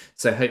bullish.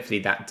 So hopefully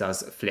that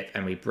does flip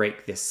and we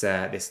break this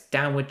this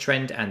downward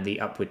trend and the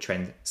upward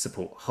trend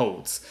support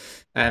holds.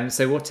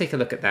 So we'll take a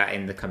look at that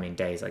in the coming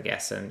days, I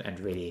guess, and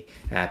really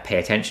pay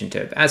attention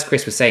to it. But as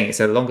Chris was saying,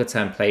 it's a longer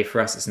term play for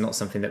us. It's not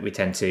something that we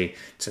tend to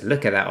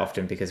look at that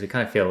often because we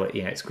kind of feel,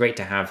 it's great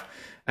to have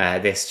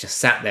this just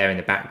sat there in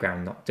the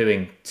background, not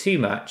doing too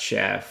much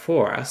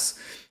for us.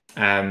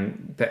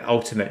 But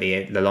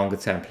ultimately, the longer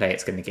term play,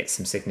 it's going to get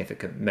some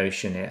significant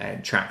motion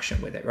and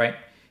traction with it, right?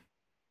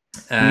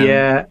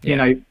 I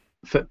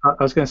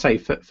was going to say,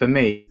 for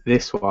me,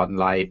 this one,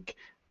 like,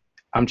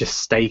 I'm just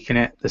staking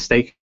it. The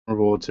staking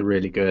rewards are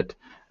really good.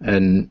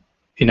 And,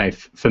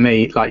 for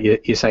me, like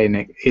you're saying,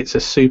 Nick, it's a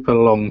super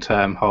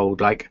long-term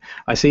hold. Like,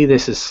 I see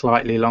this as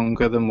slightly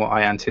longer than what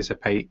I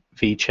anticipate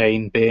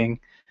VeChain being.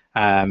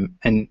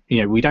 And,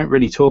 we don't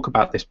really talk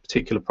about this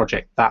particular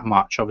project that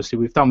much. Obviously,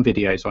 we've done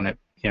videos on it.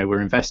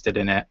 We're invested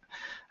in it.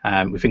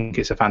 We think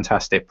it's a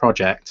fantastic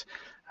project.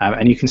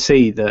 And you can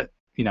see that,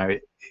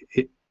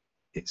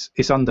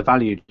 it's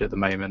undervalued at the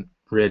moment,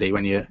 really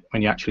when you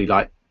actually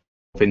like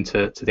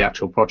into the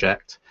actual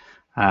project.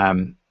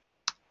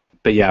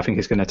 But yeah, I think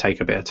it's going to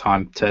take a bit of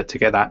time to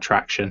get that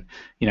traction.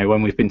 You know,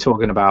 when we've been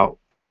talking about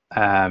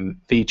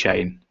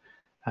VeChain,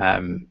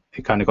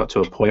 it kind of got to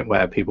a point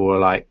where people were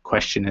like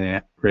questioning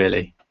it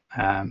really.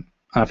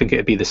 I think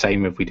it'd be the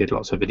same if we did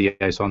lots of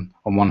videos on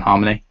One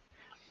Harmony.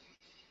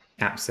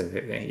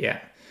 Absolutely, yeah.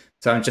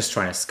 So I'm just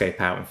trying to scope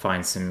out and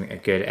find some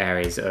good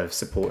areas of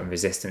support and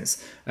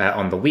resistance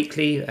on the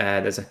weekly.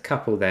 There's a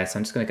couple there, so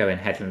I'm just going to go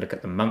ahead and look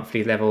at the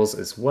monthly levels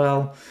as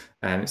well,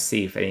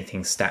 see if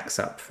anything stacks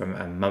up from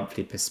a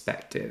monthly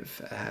perspective.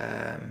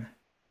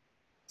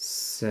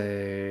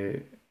 So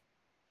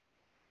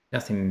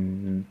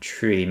nothing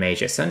truly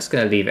major. So I'm just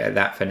going to leave it at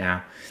that for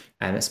now.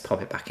 And let's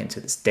pop it back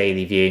into this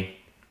daily view.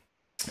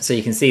 So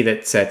you can see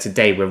that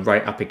today we're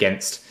right up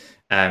against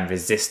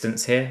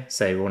resistance here,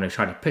 so we want to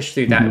try to push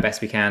through that the best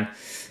we can,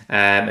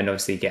 and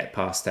obviously get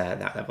past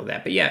that level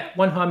there. But yeah,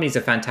 One Harmony is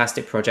a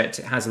fantastic project.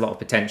 It has a lot of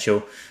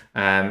potential,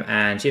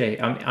 and you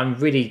know, I'm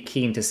really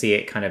keen to see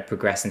it kind of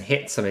progress and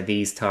hit some of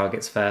these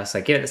targets first.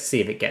 Like, let's see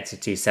if it gets to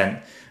 2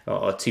 cent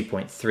or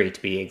 2.3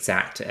 to be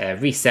exact,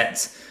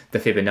 resets the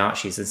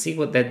Fibonacci's and see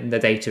what the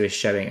data is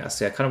showing us.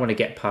 So I kind of want to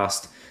get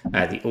past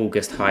the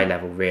August high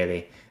level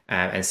really,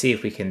 and see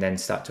if we can then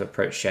start to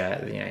approach you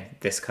know,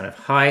 this kind of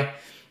high,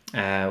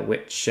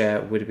 which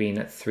would have been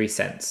at 3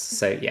 cents.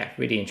 So yeah,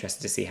 really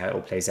interested to see how it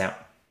all plays out.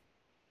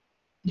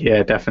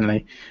 Yeah,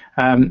 definitely.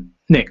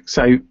 Nick,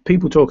 so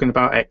people talking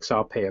about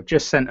XRP, I've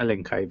just sent a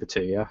link over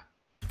to you.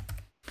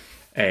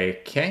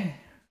 Okay,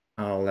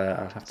 I'll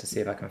have to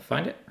see if I can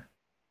find it.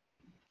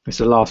 It's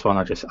the last one.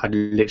 I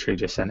literally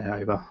just sent it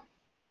over.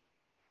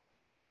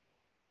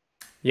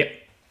 Yep.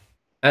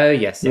 Oh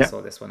yes, I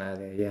saw this one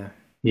earlier. Yeah.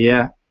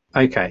 Yeah.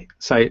 Okay.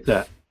 So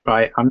look,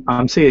 right,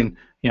 I'm seeing,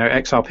 you know,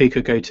 XRP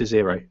could go to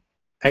 0.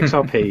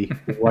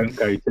 XRP won't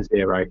go to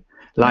 0.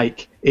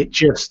 Like it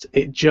just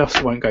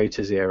won't go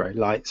to 0.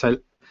 Like, so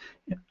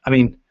I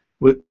mean,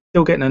 we're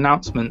still getting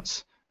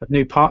announcements of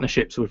new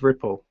partnerships with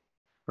Ripple,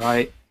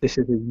 right? This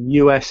is a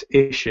US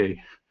issue.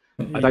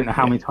 I don't know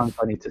how many times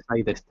I need to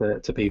say this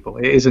to people.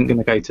 It isn't going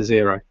to go to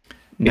 0.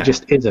 It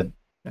just isn't,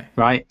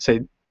 right? So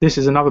this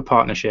is another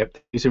partnership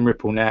using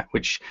RippleNet,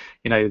 which,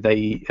 you know,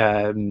 they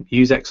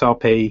use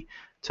XRP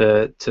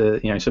to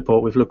you know,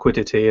 support with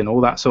liquidity and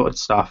all that sort of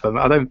stuff.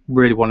 I don't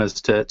really want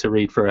us to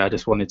read through it. I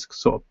just wanted to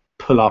sort of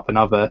pull up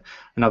another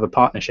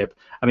partnership.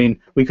 I mean,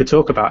 we could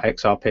talk about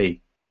XRP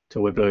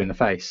till we're blue in the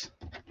face.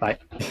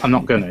 Like, I'm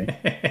not going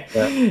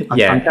to.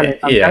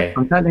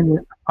 I'm telling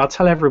you, I'll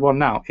tell everyone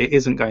now, it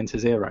isn't going to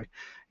 0.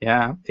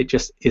 Yeah, it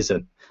just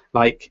isn't.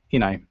 Like, you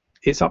know,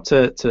 it's up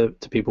to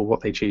people what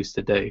they choose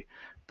to do.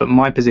 But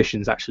my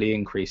position's actually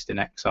increased in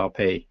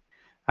XRP.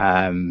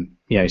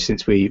 You know,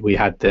 since we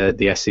had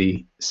the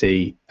SEC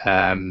you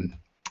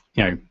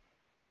know,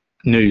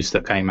 news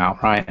that came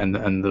out, right, and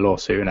the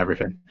lawsuit and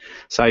everything.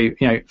 So, you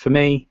know, for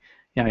me,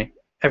 you know,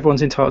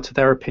 everyone's entitled to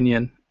their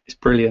opinion. It's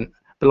brilliant,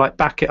 but like,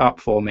 back it up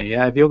for me.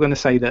 Yeah, if you're going to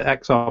say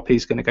that XRP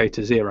is going to go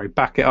to 0,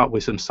 back it up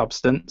with some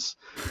substance,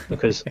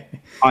 because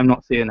I'm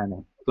not seeing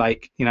any.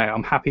 Like, you know,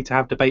 I'm happy to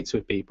have debates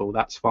with people.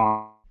 That's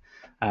fine.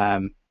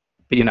 But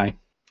you know,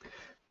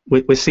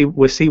 we'll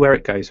see where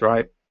it goes,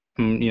 right?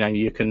 You know,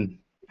 you can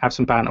have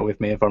some banter with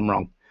me if I'm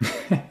wrong,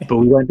 but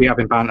we won't be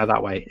having banter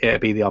that way. It'll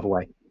be the other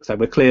way. So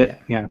we're clear.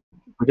 Yeah,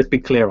 we'll just be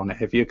clear on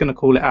it. If you're going to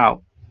call it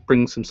out,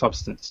 bring some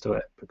substance to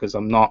it, because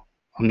I'm not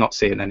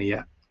seeing any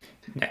yet.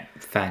 Yeah,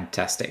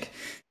 fantastic.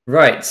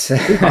 Right. So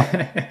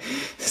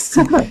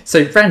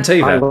rant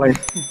over.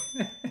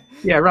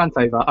 Yeah, rant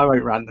over. I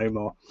won't rant no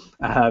more.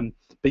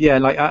 But yeah,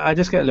 like, I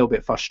just get a little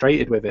bit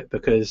frustrated with it,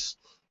 because,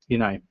 you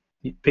know,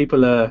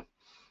 people are,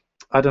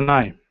 I don't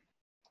know,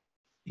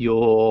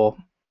 you're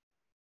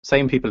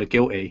saying people are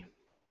guilty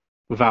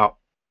without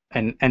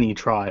any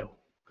trial,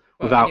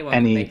 without anyone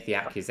any. Can make the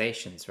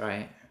accusations,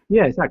 right?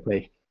 Yeah,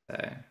 exactly.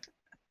 So.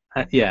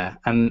 Yeah,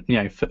 and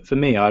you know, for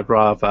me, I'd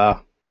rather,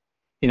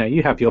 you know,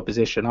 you have your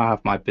position, I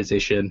have my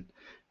position.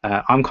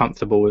 I'm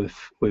comfortable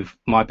with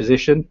my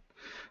position.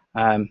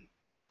 I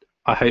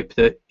hope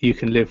that you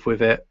can live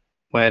with it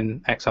when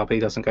XRP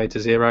doesn't go to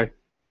 0,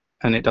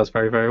 and it does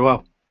very, very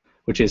well,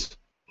 which is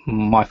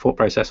my thought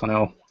process on it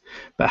all.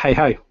 But hey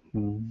ho,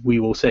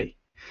 we will see.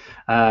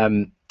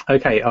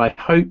 Okay, I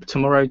hope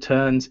tomorrow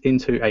turns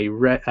into a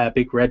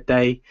big red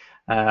day.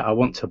 I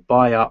want to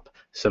buy up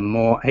some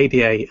more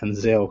ADA and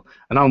ZIL,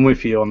 and I'm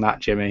with you on that,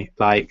 Jimmy.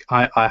 Like,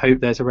 I hope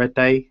there's a red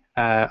day.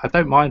 I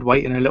don't mind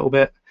waiting a little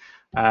bit.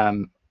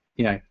 You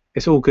know,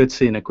 it's all good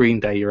seeing a green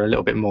day. You're a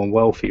little bit more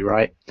wealthy,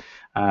 right?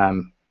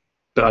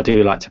 But I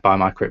do like to buy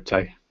my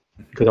crypto,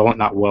 because I want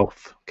that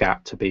wealth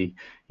gap to be,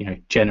 you know,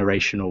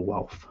 generational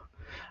wealth.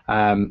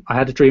 I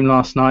had a dream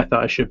last night that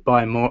I should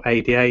buy more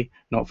ADA,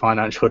 not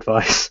financial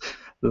advice.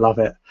 Love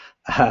it.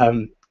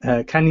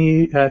 Can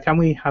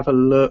we have a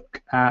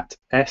look at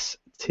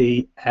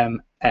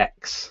STMX?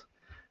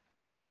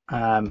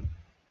 I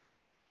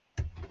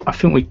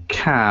think we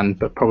can,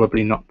 but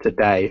probably not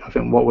today. I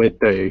think what we'll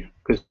do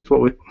because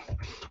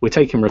we're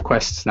taking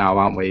requests now,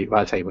 aren't we?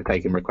 Well, I say we're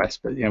taking requests,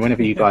 but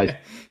whenever you guys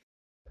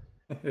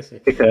pick Some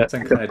a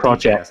kind of DJ or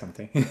project,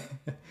 something.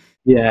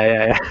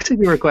 yeah,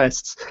 taking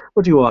requests.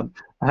 What do you want?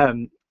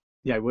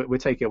 We'll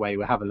take it away.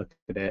 We'll have a look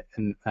at it,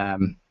 and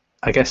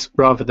I guess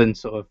rather than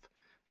sort of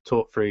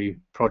talk through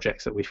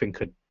projects that we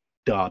think are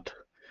dud,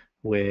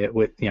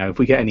 if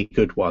we get any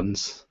good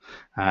ones,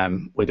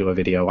 we'll do a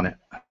video on it.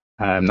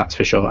 That's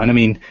for sure. And I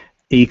mean,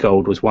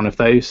 eGold was one of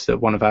those that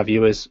one of our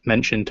viewers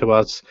mentioned to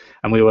us,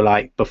 and we were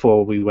like,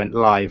 before we went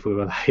live, we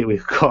were like,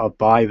 we've got to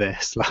buy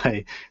this.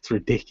 Like, it's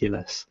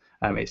ridiculous.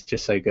 It's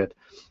just so good.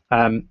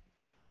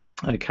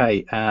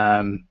 Okay.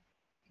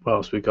 What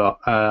else we got?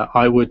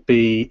 I would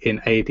be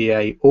in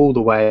ADA all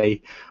the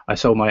way. I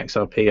sold my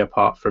XRP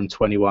apart from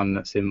 21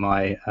 that's in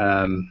my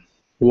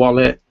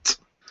wallet.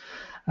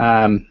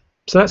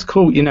 So that's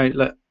cool.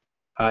 Look,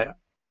 I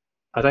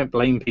don't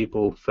blame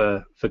people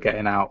for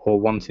getting out or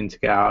wanting to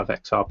get out of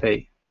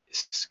XRP.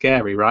 It's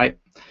scary, right?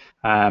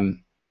 And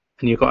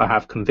you've got to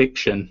have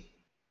conviction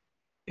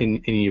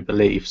in your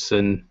beliefs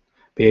and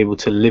be able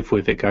to live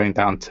with it going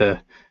down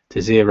to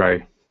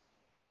zero.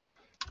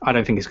 I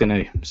don't think it's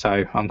going to,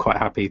 so I'm quite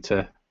happy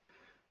to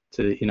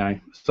as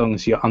long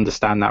as you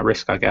understand that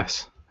risk, I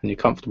guess, and you're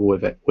comfortable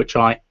with it, which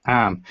I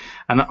am.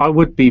 And I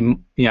would be,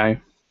 if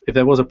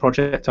there was a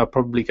project, I'd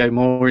probably go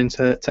more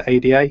into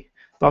ADA,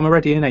 but I'm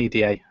already in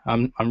ADA.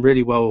 I'm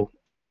really well,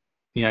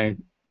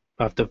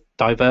 I've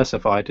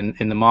diversified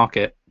in the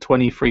market.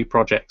 23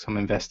 projects I'm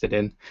invested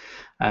in,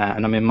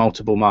 and I'm in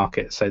multiple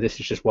markets, so this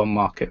is just one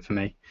market for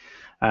me.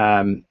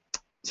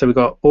 So we've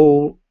got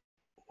all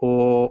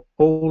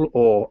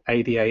or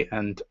ADA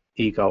and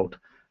eGold.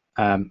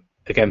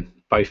 Again,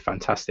 both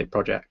fantastic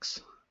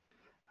projects.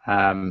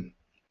 It's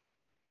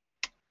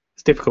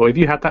difficult. If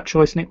you had that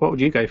choice, Nick, what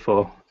would you go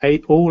for?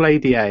 All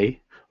ADA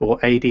or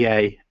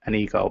ADA and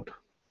eGold?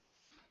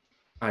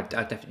 I'd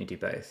definitely do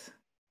both.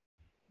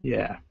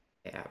 Yeah,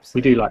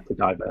 absolutely. We do like to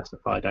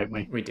diversify, don't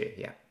we? We do,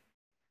 yeah.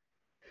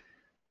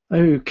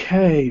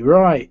 Okay,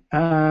 right.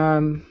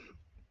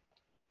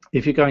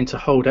 If you're going to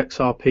hold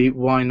XRP,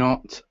 why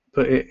not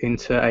put it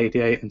into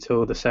ADA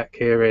until the SEC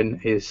hearing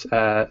is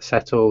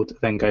settled,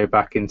 then go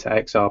back into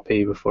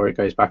XRP before it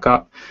goes back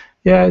up?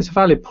 Yeah, it's a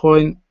valid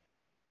point.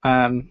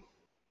 I'm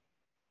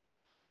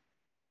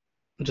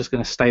just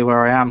going to stay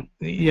where I am.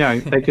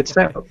 They could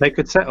settle. They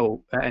could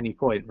settle at any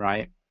point,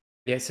 right?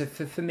 Yeah. So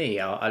for me,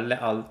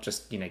 I'll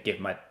just give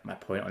my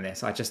point on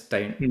this. I just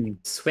don't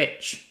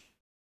switch.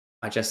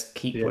 I just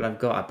keep what I've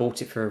got. I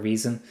bought it for a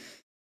reason,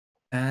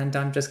 and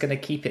I'm just going to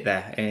keep it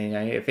there. And,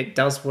 if it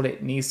does what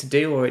it needs to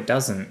do or it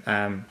doesn't,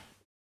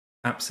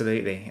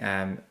 absolutely.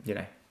 And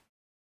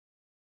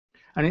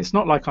it's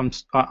not like I'm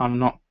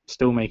not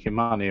still making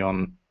money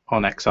on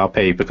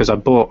XRP because I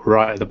bought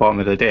right at the bottom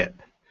of the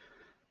dip.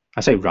 I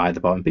say right at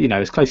the bottom, but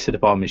as close to the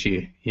bottom as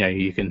you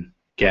can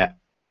get,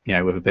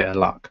 with a bit of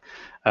luck.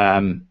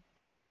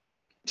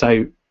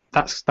 So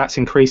that's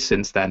increased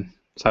since then.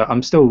 So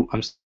I'm still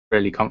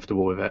really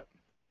comfortable with it.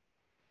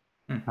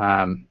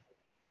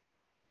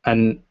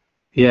 And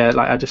yeah,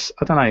 like I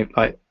don't know,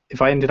 like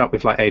if I ended up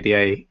with like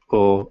ADA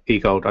or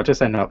eGold, I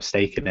just ended up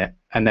staking it,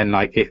 and then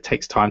like it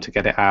takes time to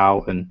get it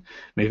out and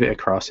move it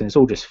across, and it's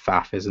all just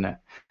faff, isn't it?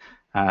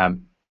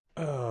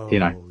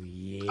 Yeah.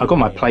 I got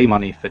my play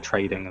money for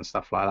trading and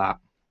stuff like that.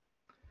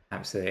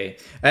 Absolutely.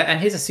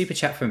 And here's a super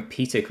chat from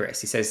Peter Chris.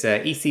 He says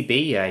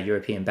ECB,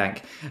 European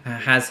Bank,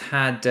 has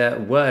had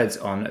words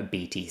on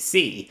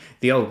BTC.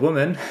 The old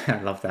woman,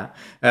 I love that,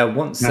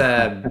 wants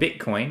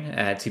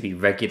Bitcoin to be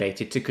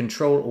regulated to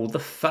control all the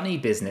funny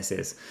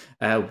businesses.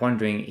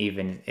 Wondering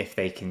if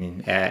they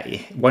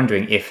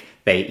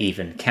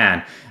even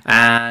can.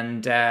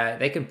 And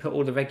they can put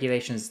all the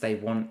regulations they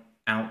want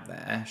out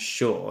there.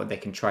 Sure, they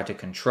can try to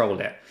control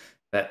it,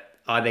 but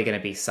are they going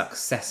to be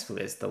successful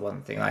is the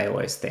one thing I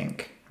always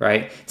think,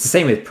 right? It's the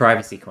same with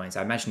privacy coins.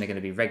 I imagine they're going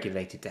to be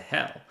regulated to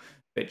hell,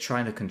 but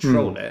trying to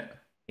control it,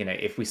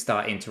 if we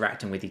start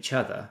interacting with each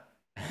other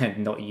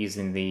and not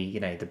using the,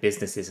 the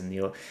businesses and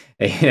the,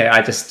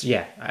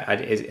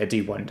 I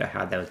do wonder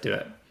how they'll do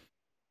it.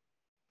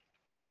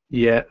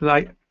 Yeah,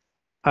 like,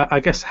 I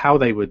guess how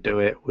they would do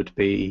it would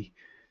be,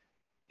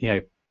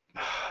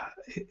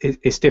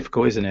 it's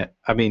difficult, isn't it?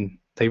 I mean,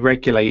 they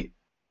regulate.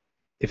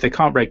 If they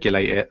can't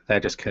regulate it, they'll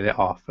just kill it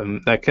off,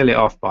 and they'll kill it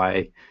off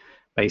by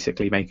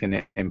basically making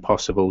it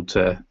impossible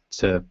to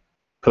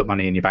put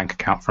money in your bank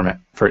account from it,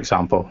 for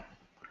example.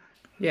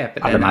 Yeah,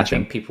 but then I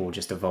think people will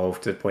just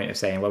evolve to the point of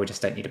saying, well, we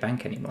just don't need a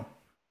bank anymore.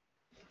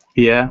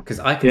 Yeah. Because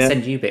I can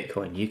send you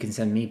Bitcoin, you can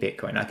send me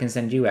Bitcoin, I can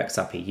send you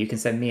XRP, you can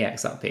send me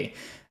XRP.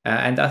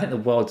 And I think the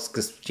world's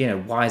just,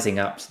 wising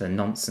up to the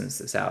nonsense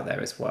that's out there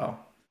as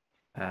well.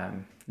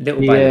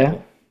 Little by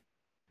little.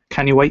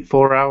 Can you wait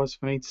 4 hours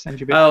for me to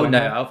send you Bitcoin? Oh, no,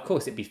 of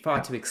course. It'd be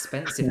far too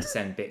expensive to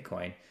send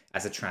Bitcoin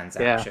as a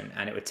transaction,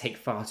 and it would take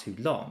far too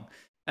long.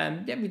 I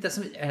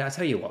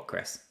tell you what,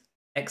 Chris,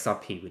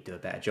 XRP would do a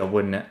better job,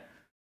 wouldn't it?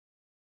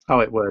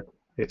 Oh, it would.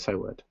 It so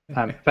would.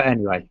 But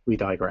anyway, we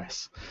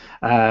digress.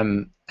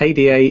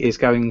 ADA is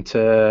going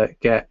to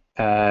get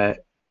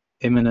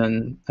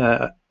imminent,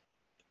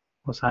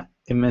 what's that?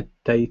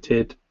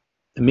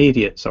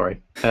 Immediate,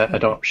 sorry,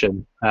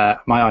 adoption.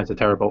 My eyes are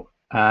terrible.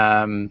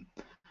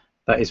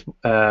 That is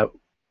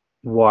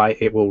why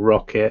it will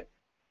rocket.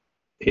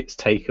 It's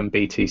taken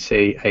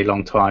BTC a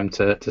long time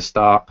to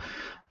start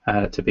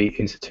to be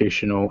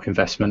institutional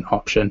investment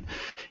option.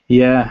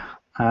 Yeah,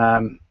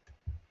 I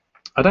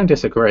don't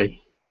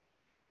disagree.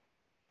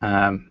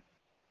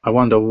 I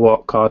wonder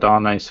what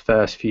Cardano's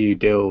first few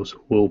deals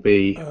will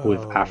be with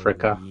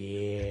Africa.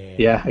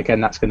 Yeah, again,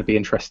 that's going to be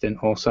interesting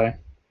also.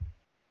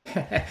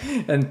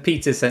 And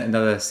Peter sent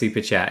another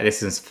super chat.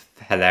 This is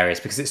hilarious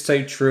because it's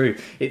so true.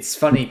 It's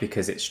funny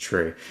because it's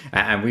true,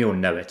 and we all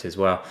know it as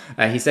well.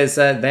 He says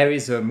there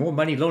is more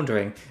money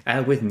laundering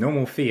with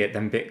normal fiat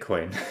than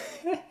Bitcoin.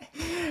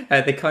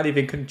 They can't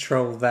even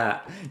control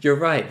that. You're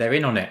right. They're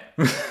in on it,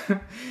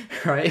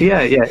 right?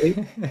 Yeah.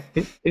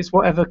 It's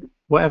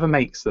whatever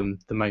makes them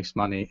the most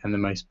money and the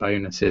most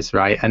bonuses,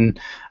 right? And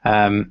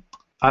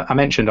I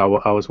mentioned I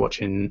was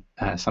watching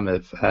some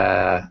of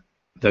the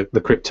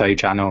crypto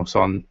channels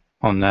on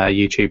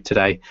YouTube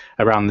today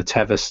around the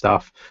Tether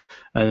stuff,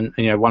 and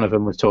one of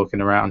them was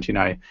talking around,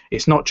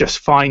 it's not just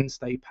fines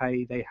they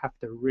pay; they have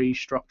to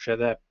restructure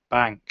their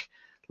bank.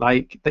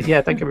 Like,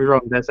 yeah, don't get me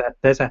wrong.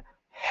 There's a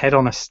head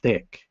on a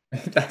stick.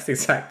 That's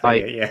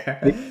exactly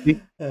it.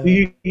 Yeah.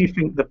 Do you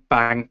think the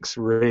banks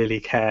really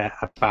care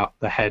about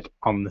the head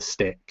on the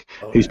stick,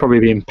 who's probably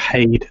being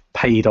paid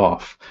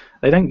off?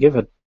 They don't give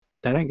a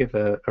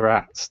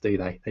rat's, do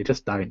they? They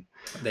just don't.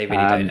 They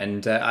really don't.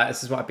 And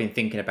this is what I've been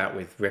thinking about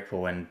with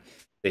Ripple and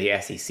the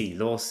SEC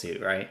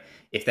lawsuit, right?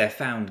 If they're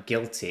found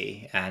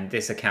guilty, and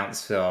this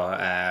accounts for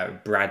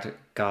Brad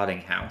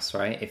Gardinghouse,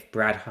 right? If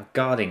Brad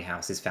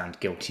Gardinghouse is found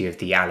guilty of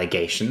the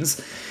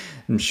allegations,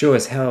 I'm sure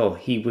as hell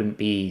he wouldn't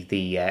be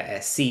the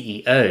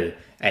CEO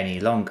any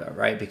longer,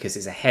 right? Because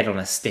it's a head on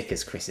a stick,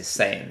 as Chris is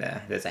saying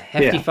there. There's a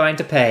hefty fine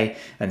to pay,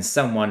 and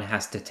someone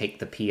has to take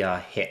the PR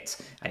hit,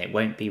 and it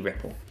won't be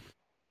Ripple.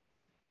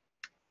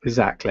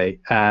 Exactly.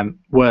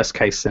 Worst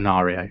case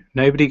scenario.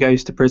 Nobody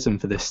goes to prison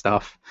for this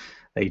stuff.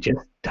 They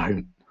just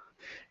don't.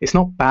 It's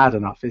not bad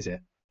enough, is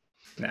it?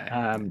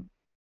 No.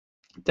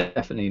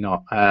 Definitely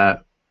not.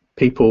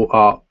 People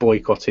are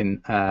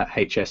boycotting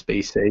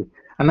HSBC,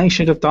 and they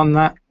should have done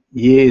that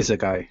years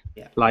ago.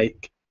 Yeah.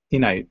 Like,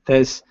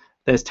 there's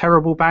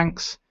terrible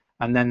banks,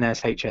 and then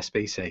there's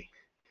HSBC.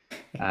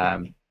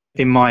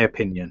 In my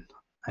opinion.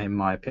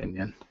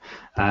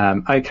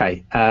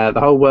 Okay. The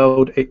whole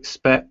world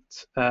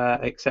except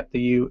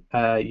the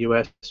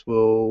US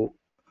will.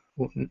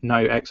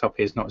 No, XRP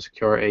is not a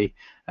security.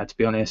 To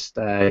be honest,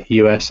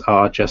 US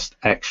are just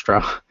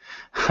extra.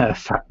 In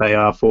fact, they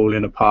are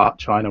falling apart.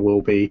 China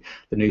will be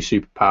the new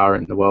superpower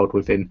in the world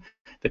within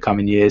the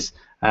coming years.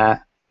 I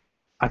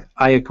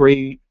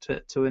agree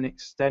to an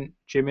extent,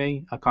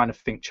 Jimmy. I kind of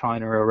think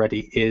China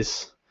already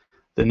is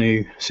the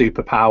new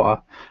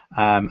superpower,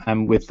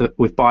 and with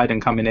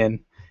Biden coming in,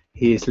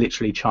 he is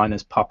literally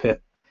China's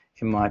puppet,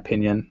 in my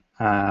opinion.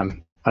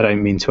 I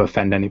don't mean to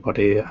offend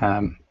anybody,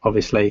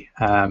 obviously,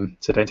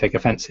 so don't take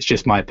offence. It's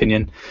just my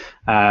opinion.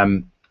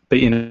 But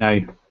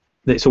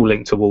it's all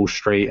linked to Wall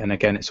Street, and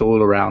again, it's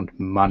all around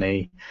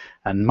money,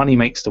 and money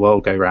makes the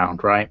world go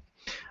round, right?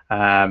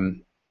 Why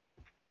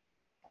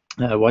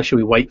should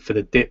we wait for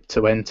the dip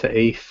to enter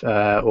ETH,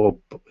 or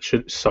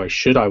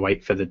should I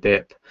wait for the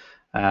dip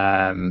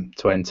to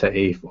enter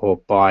ETH or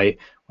buy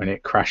when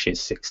it crashes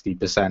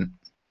 60%?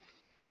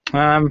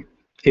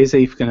 Is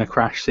ETH going to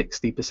crash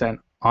 60%?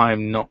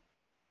 I'm not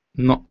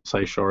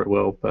so sure it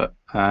will, but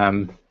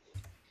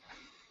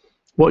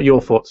what are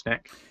your thoughts,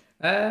 Nick?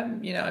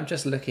 I'm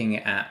just looking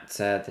at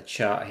the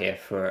chart here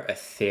for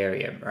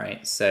Ethereum,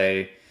 right?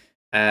 So,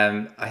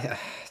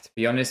 to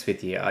be honest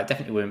with you, I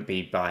definitely wouldn't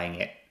be buying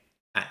it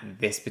at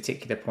this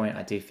particular point.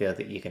 I do feel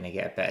that you're going to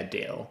get a better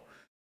deal,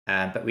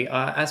 but we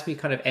are, as we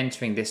kind of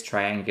entering this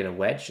triangular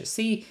wedge.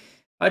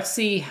 I'd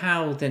see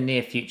how the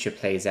near future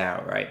plays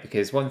out, right?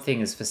 Because one thing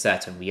is for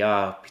certain, we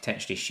are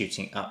potentially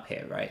shooting up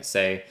here, right?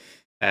 So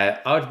I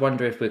would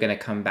wonder if we're going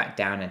to come back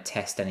down and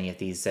test any of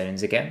these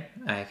zones again.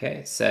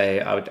 Okay, so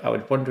I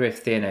would wonder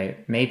if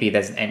maybe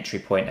there's an entry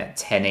point at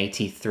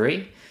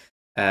 1083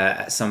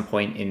 at some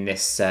point in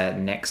this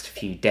next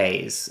few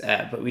days.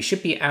 But we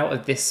should be out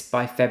of this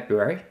by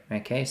February.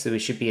 Okay, so we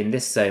should be in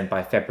this zone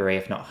by February,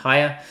 if not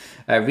higher,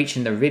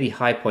 reaching the really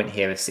high point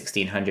here of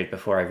 1600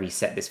 before I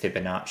reset this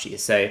Fibonacci.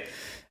 So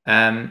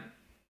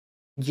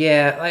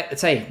yeah, like I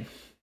say,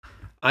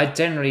 I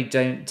generally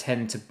don't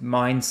tend to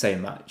mind so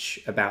much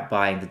about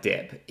buying the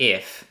dip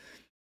if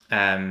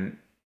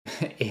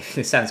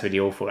it sounds really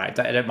awful. I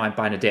don't mind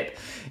buying a dip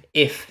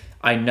if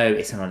I know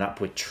it's on an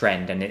upward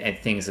trend and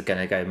things are going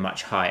to go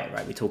much higher,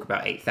 right? We talk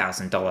about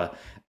 $8,000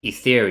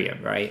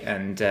 Ethereum, right?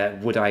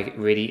 And would I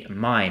really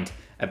mind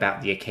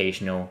about the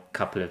occasional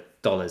couple of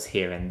dollars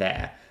here and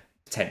there?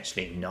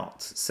 Potentially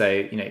not.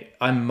 So,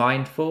 I'm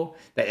mindful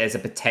that there's a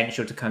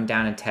potential to come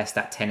down and test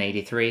that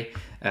 1083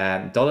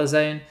 dollar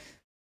zone.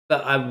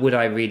 But would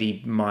I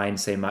really mind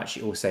so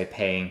much also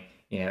paying,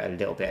 a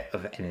little bit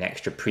of an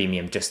extra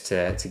premium just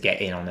to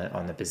get in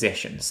on the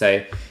position.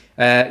 So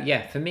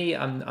yeah, for me,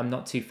 I'm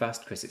not too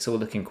fussed, Chris. It's all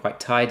looking quite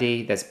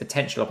tidy. There's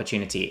potential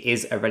opportunity. It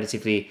is a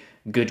relatively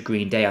good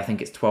green day. I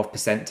think it's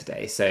 12%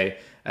 today. So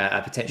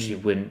I potentially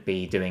wouldn't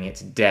be doing it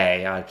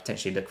today. I'd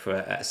potentially look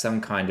for some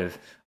kind of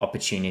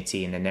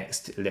opportunity in the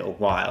next little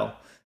while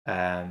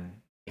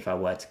if I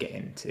were to get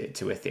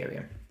into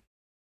Ethereum.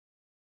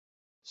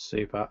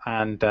 Super.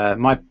 And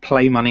my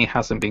play money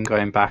hasn't been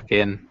going back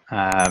in,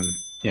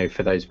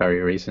 for those very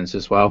reasons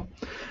as well.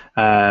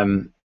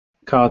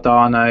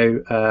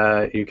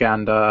 Cardano,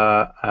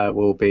 Uganda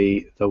will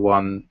be the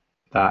one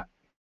that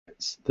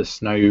gets the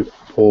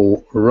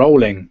snowball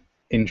rolling.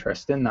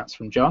 Interesting. That's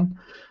from John.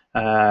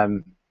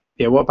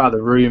 Yeah, what about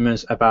the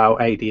rumours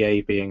about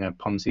ADA being a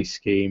Ponzi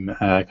scheme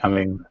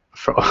coming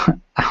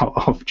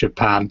out of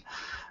Japan?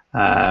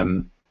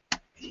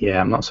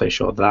 Yeah, I'm not so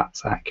sure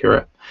that's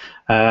accurate.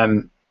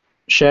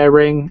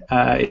 Sharing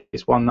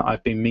is one that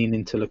I've been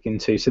meaning to look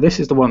into. So this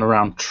is the one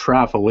around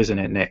travel, isn't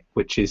it, Nick?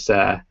 Which is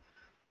there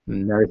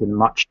isn't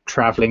much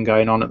travelling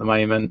going on at the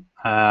moment.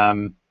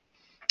 I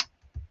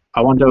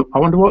wonder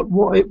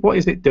what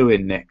is it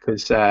doing, Nick?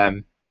 Because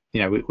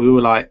we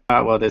were like,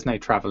 oh, well, there's no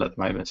travel at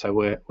the moment, so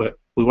we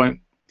won't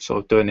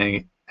sort of do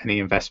any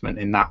investment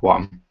in that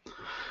one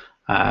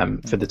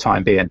for the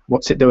time being.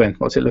 What's it doing?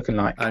 What's it looking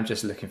like? I'm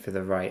just looking for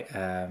the right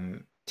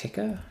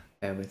ticker.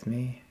 Bear with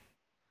me.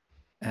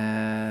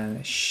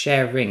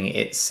 Sharing.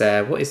 It's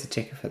what is the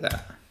ticker for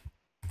that?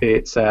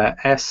 It's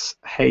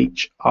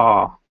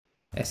SHR.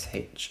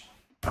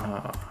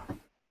 SHR.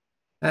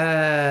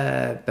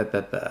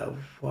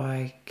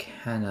 Why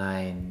can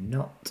I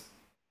not?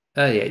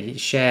 Oh yeah,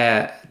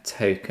 share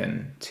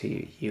token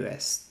to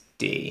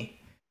USD.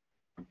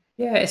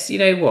 Yeah, it's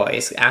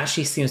it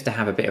actually seems to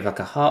have a bit of like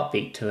a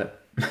heartbeat to it.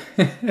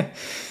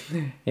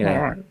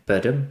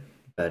 Birdum.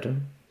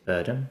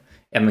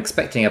 I'm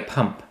expecting a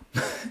pump.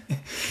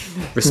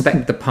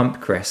 Respect the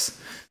pump, Chris.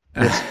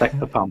 Respect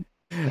the pump.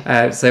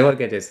 So what I'm going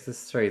to do is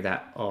let's throw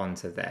that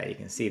onto there. You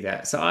can see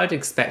that. So I'd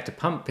expect a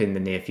pump in the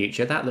near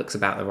future. That looks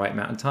about the right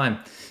amount of time.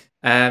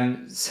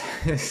 I'm such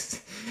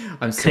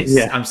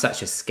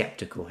a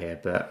skeptical here,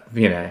 but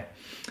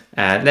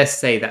let's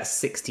say that's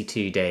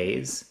 62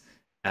 days.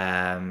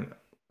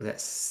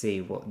 Let's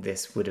see what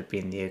this would have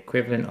been the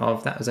equivalent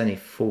of. That was only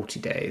 40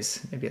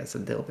 days. Maybe that's a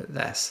little bit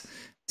less.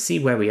 See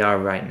where we are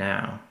right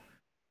now.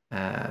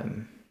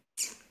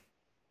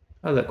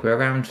 Oh look, we're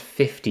around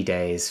 50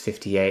 days,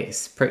 58.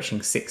 It's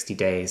approaching 60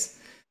 days.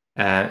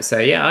 So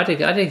yeah,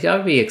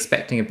 I'd be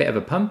expecting a bit of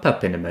a pump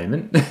up in a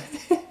moment.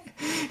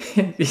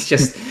 It's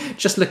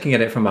just looking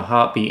at it from a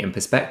heartbeat and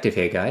perspective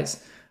here,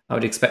 guys. I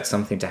would expect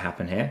something to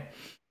happen here.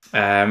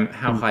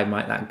 How high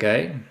might that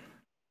go?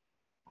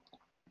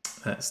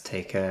 Let's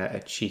take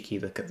a cheeky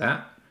look at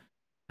that.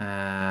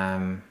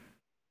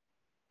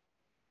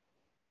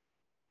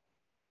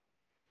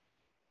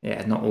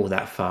 Yeah, not all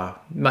that far,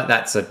 but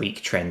that's a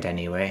weak trend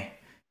anyway.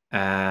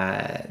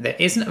 There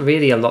isn't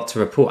really a lot to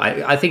report.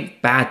 I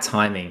think bad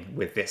timing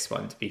with this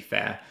one, to be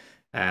fair.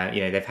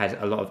 They've had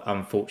a lot of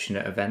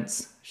unfortunate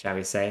events, shall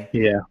we say?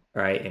 Yeah.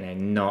 Right.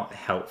 Not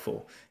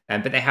helpful.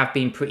 But they have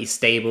been pretty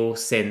stable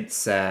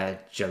since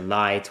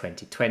July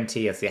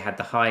 2020, as they had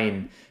the high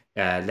in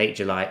late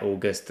July,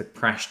 August, the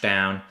crash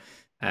down.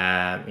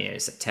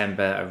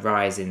 September, a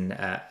rise in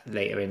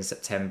later in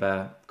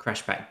September,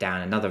 crash back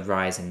down, another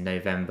rise in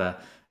November.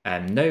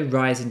 No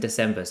rise in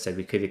December, so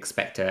we could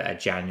expect a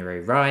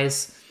January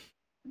rise.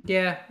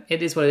 Yeah,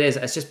 it is what it is.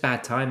 It's just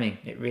bad timing.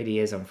 It really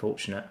is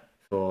unfortunate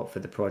for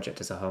the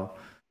project as a whole.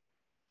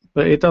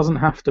 But it doesn't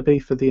have to be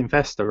for the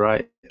investor,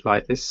 right?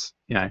 Like this,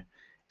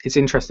 it's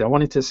interesting. I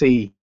wanted to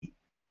see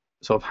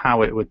sort of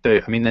how it would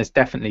do. I mean, there's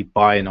definitely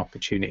buying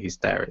opportunities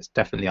there. It's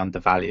definitely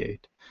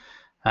undervalued.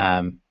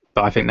 But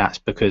I think that's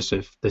because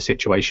of the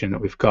situation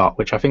that we've got,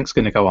 which I think is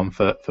going to go on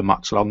for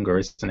much longer,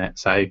 isn't it?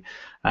 So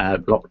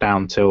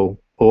lockdown till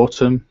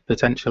autumn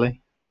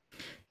potentially.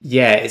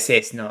 Yeah,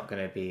 it's not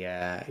going to be.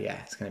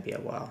 It's going to be a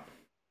while,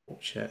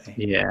 fortunately.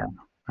 Yeah.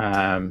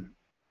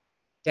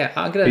 Yeah,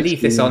 I'm going to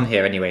leave this on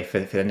here anyway for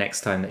the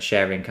next time that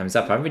sharing comes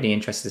up. I'm really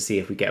interested to see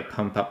if we get a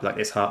pump up like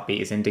this heartbeat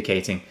is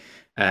indicating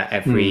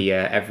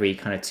every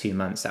kind of 2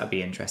 months. That would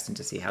be interesting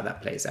to see how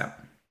that plays out.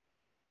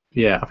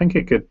 Yeah, I think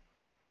it could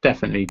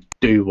definitely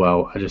do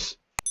well.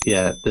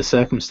 The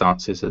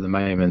circumstances at the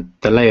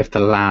moment, the lay of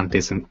the land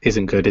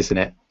isn't good, isn't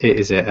it?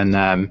 Is it?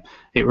 And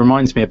it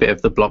reminds me a bit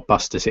of the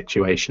Blockbuster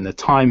situation. The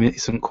time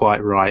isn't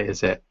quite right,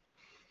 is it?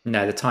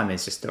 No, the time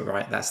is just not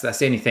right. That's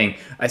the only thing.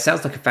 It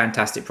sounds like a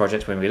fantastic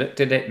project when we looked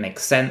at it.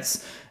 Makes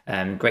sense.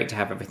 Great to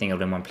have everything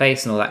all in one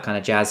place and all that kind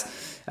of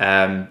jazz.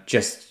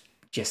 Just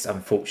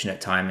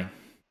unfortunate timing.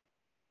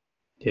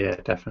 Yeah,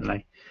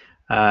 definitely.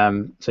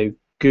 So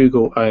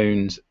Google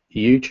owns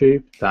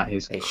YouTube. That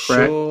is correct.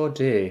 Sure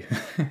do.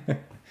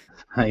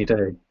 They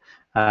do.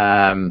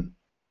 What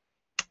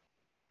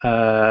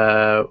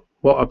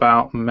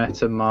about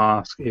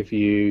MetaMask if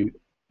you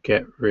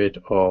get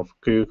rid of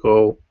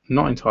Google?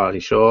 Not entirely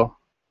sure.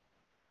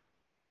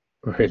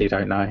 Really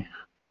don't know.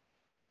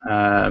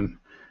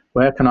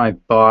 Where can I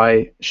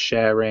buy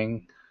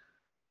sharing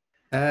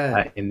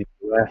Uh, in the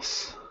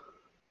US?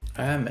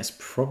 it's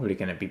probably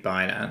going to be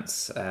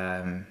Binance.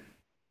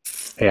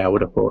 Yeah, I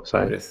would have thought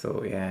I would so. have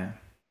thought, yeah.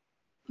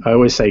 I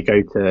always say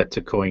go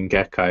to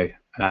CoinGecko.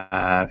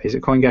 Is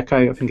it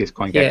CoinGecko? I think it's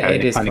Yeah, CoinGecko, and it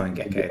it is kind of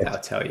gives you CoinGecko, a list. that'll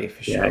tell you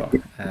for Yeah,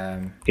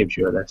 sure. gives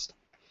you a list.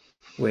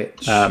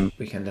 Which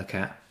we can look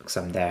at because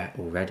I'm there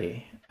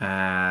already.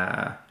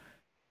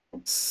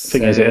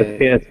 Thing is, So,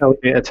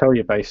 it'll tell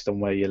you based on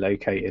where you're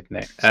located,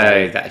 Nick. oh,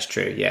 So that's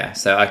true. Yeah,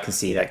 so I can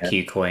see like yeah,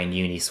 KuCoin,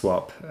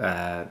 Uniswap,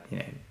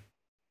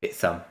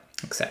 Bithumb,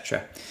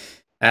 etc.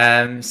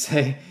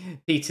 So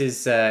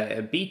Peter's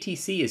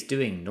BTC is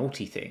doing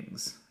naughty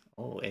things.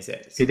 Oh, is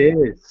it? it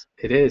is.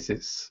 It is.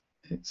 It's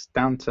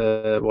down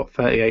to what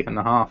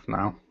 38.5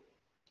 now.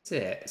 Is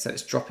it? So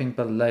it's dropping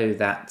below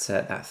that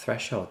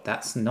threshold.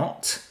 That's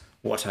not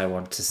what I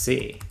want to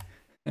see.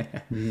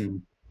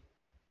 Mm.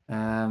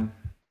 um,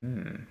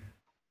 hmm.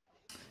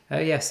 Oh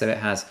yeah, so it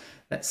has.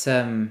 Let's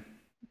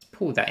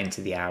pull that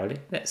into the hourly.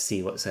 Let's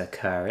see what's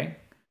occurring.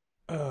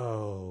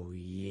 Oh,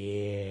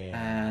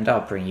 yeah. And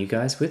I'll bring you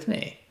guys with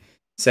me.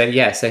 So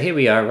yeah, so here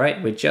we are,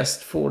 right? We're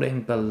just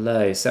falling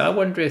below. So I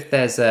wonder if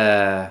there's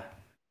an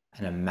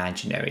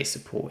imaginary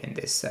support in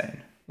this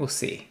zone. We'll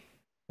see.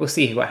 We'll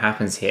see what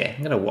happens here.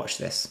 I'm gonna watch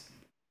this.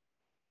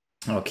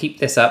 I'll keep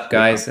this up,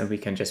 guys, and we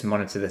can just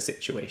monitor the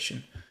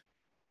situation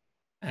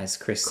as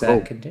Chris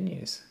Cool.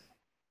 continues.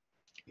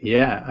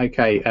 Yeah.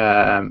 Okay.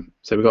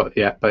 So we got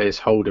but it's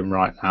holding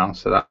right now,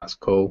 so that's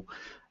cool.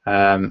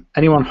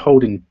 Anyone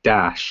holding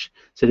Dash?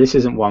 So this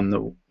isn't one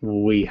that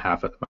we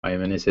have at the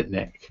moment, is it,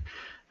 Nick?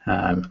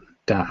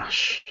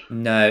 Dash.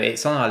 No,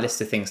 it's on our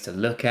list of things to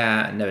look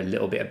at and know a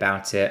little bit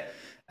about it.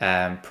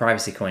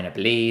 Privacy coin, I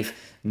believe,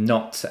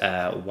 not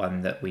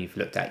one that we've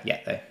looked at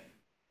yet, though.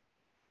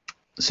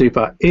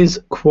 Super. Is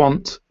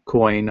Quant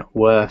Coin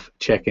worth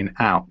checking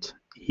out?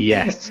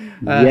 Yes.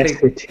 Yes,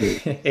 it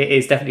is. It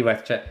is definitely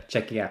worth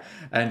checking out.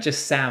 And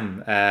just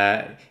Sam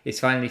has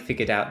finally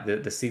figured out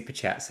the super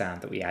chat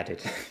sound that we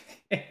added.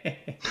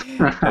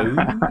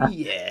 Oh,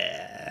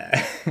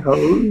 yeah.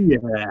 Oh,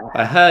 yeah.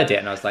 I heard it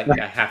and I was like,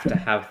 I have to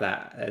have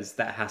that, as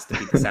that has to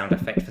be the sound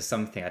effect for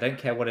something. I don't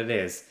care what it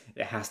is.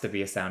 It has to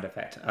be a sound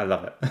effect. I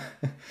love it.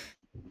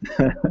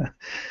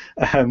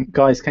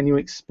 Guys, can you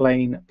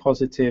explain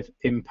positive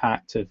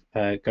impact of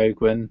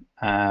Goguen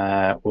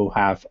will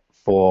have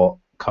for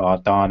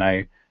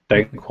Cardano?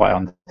 Don't quite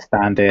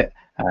understand it,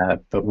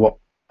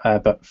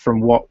 but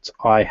from what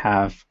I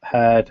have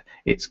heard,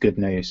 it's good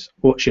news.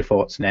 What's your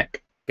thoughts,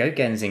 Nick?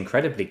 Gogen's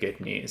incredibly good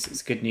news.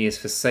 It's good news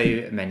for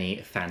so many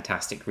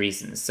fantastic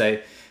reasons. So,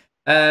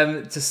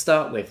 to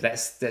start with,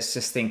 let's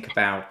just think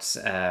about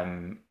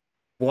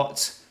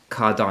what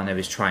Cardano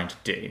is trying to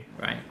do,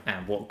 right?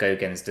 And what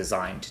Gogen's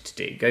designed to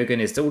do. Gogen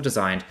is all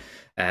designed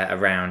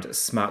around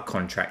smart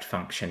contract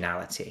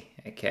functionality.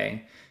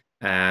 Okay.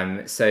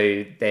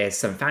 So there's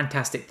some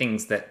fantastic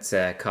things that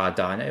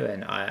Cardano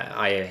and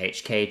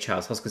IOHK,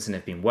 Charles Hoskinson,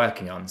 have been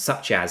working on,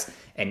 such as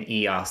an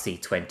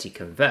ERC20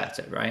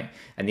 converter, right?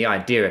 And the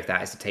idea of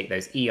that is to take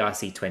those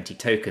ERC20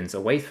 tokens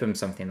away from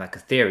something like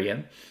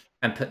Ethereum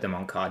and put them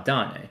on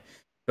Cardano.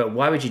 But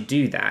why would you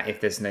do that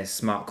if there's no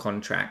smart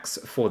contracts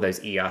for those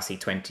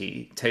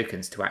ERC20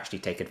 tokens to actually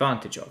take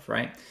advantage of,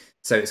 right?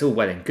 So it's all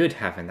well and good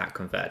having that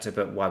converter,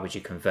 but why would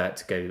you convert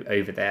to go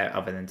over there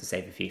other than to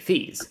save a few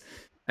fees?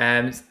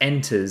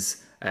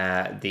 Enters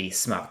the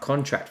smart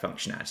contract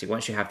functionality.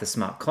 Once you have the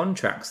smart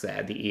contracts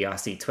there, the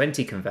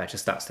ERC20 converter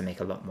starts to make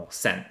a lot more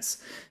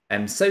sense.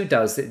 So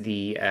does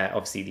the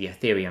obviously the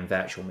Ethereum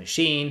virtual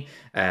machine,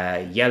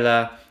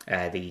 Yella,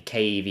 the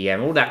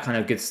KEVM, all that kind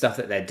of good stuff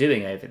that they're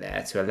doing over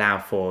there to allow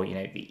for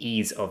the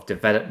ease of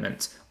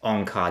development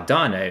on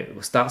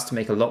Cardano starts to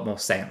make a lot more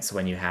sense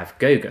when you have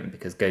Gogen,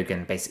 because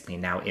Gogen basically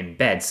now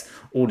embeds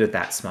all of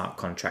that smart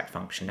contract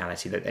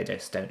functionality that they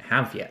just don't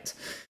have yet.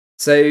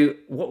 So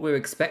what we're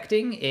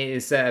expecting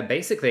is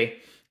basically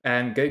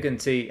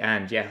Gogen 2,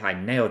 and yeah, I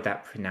nailed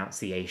that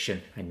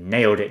pronunciation. I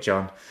nailed it,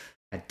 John.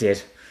 I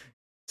did.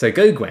 So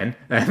Goguen,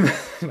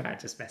 I'm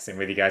just messing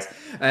with you guys.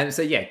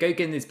 So yeah,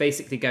 Gogen is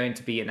basically going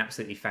to be an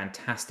absolutely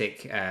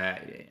fantastic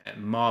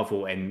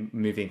marvel in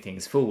moving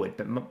things forward.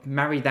 But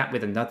marry that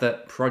with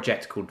another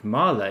project called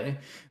Marlow,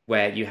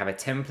 where you have a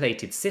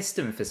templated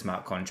system for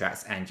smart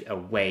contracts and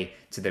away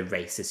to the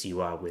races you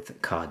are with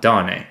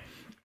Cardano.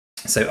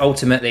 So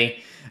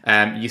ultimately,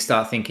 you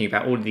start thinking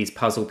about all of these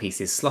puzzle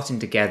pieces slotting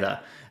together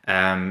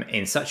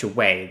in such a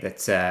way that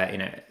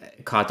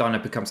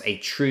Cardano becomes a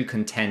true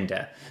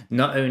contender,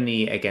 not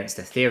only against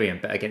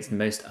Ethereum but against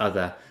most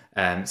other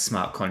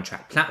smart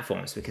contract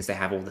platforms, because they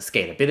have all the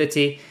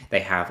scalability, they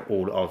have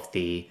all of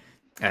the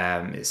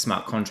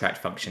smart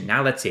contract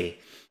functionality.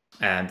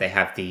 They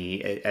have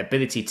the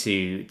ability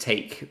to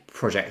take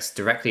projects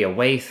directly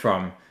away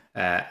from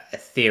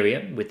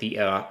Ethereum with the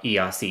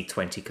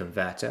ERC20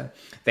 converter.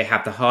 They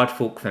have the hard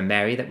fork for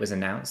Mary that was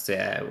announced,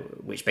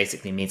 which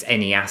basically means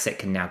any asset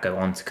can now go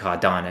onto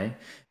Cardano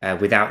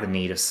without the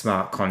need of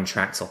smart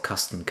contracts or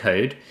custom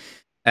code.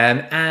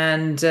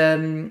 And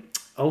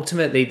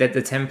ultimately the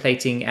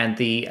templating and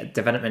the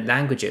development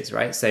languages,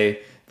 right? So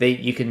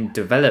you can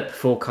develop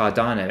for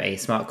Cardano a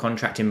smart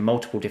contract in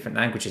multiple different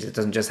languages. It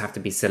doesn't just have to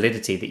be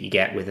Solidity that you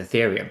get with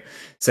Ethereum.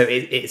 So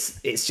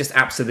it's just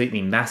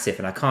absolutely massive,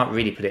 and I can't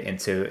really put it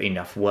into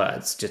enough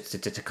words just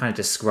to kind of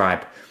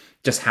describe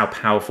just how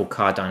powerful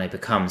Cardano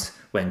becomes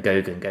when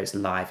Gogan goes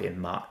live in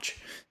March.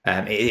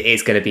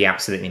 It's going to be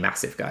absolutely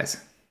massive, guys.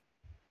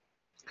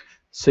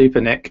 Super,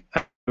 Nick.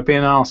 We're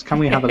being asked, can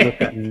we have a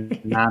look at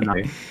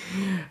Nano?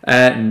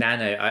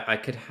 Nano, I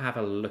could have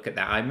a look at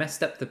that. I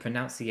messed up the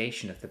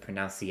pronunciation of the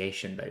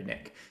pronunciation, though,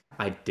 Nick.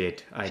 I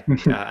did. I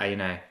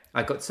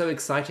got so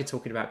excited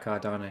talking about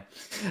Cardano.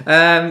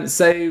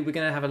 So we're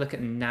going to have a look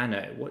at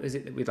Nano. What is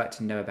it that we'd like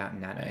to know about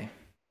Nano?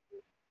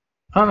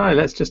 Oh no,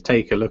 let's just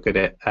take a look at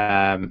it.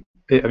 I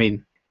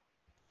mean,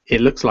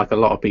 it looks like a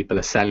lot of people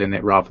are selling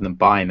it rather than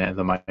buying it at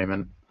the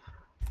moment.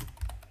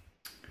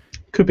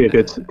 Could be a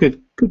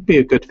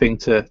good thing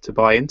to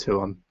buy into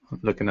on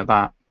looking at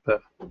that,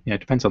 but it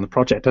depends on the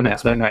project, doesn't it?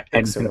 I don't know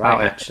anything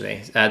about it.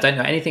 Actually, I don't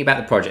know anything about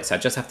the project, so I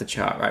just have the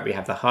chart. Right, we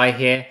have the high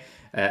here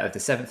of the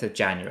 7th of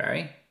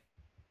January,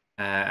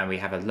 and we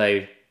have a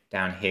low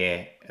down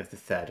here of the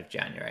 3rd of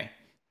January.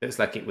 Looks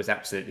like it was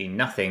absolutely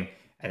nothing,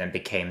 and then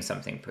became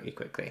something pretty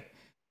quickly.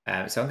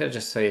 So I'm going to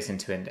just throw this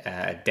into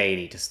a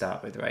daily to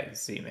start with. Right,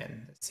 zoom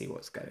in, let's see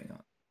what's going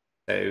on.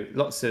 So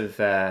lots of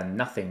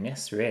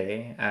nothingness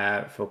really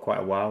for quite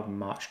a while.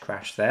 March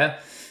crash there,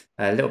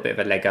 a little bit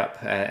of a leg up,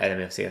 and then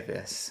we'll see if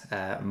this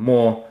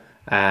more,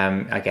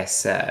 I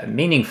guess,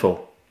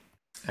 meaningful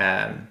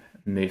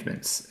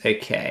movements.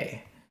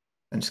 Okay,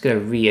 I'm just going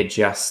to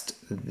readjust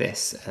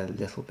this a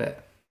little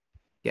bit,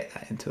 get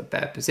that into a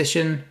better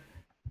position.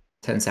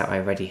 Turns out I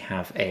already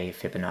have a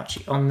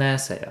Fibonacci on there,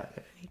 so I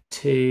don't need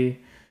two.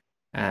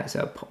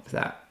 So I'll pop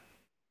that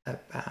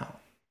about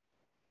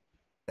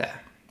there.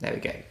 There we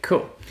go.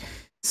 Cool.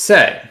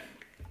 So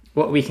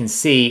what we can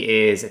see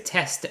is a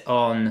test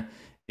on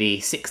the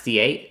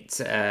 61.8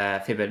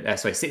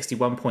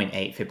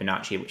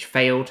 Fibonacci, which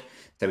failed.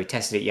 So we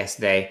tested it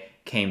yesterday,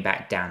 came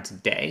back down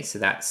today. So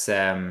that's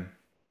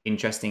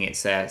interesting.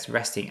 It's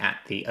resting at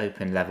the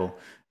open level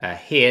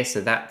here.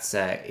 So that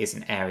is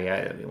an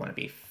area that we want to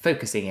be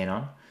focusing in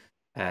on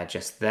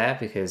just there,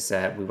 because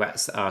we were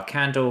our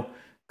candle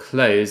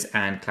close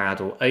and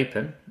cloud all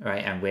open,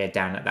 right, and we're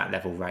down at that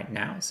level right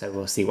now, so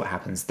we'll see what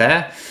happens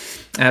there.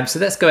 So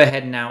let's go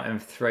ahead now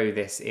and throw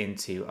this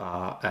into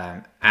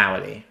our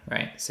hourly,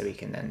 right, so we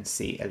can then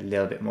see a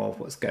little bit more of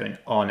what's going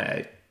on at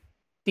a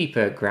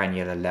deeper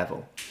granular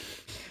level.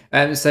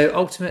 So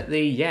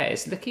ultimately, yeah,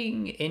 it's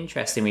looking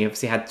interesting. We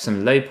obviously had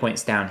some low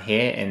points down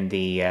here in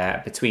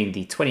the between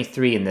the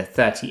 23 and the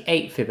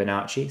 38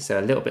 Fibonacci, so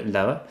a little bit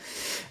lower.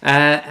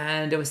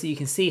 And obviously you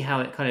can see how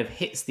it kind of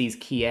hits these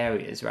key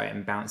areas, right,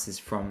 and bounces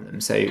from them.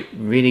 So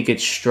really good,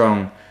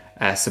 strong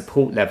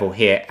support level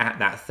here at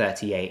that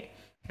 38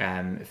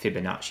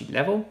 Fibonacci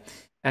level.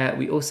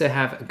 We also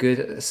have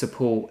good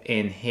support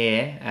in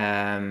here.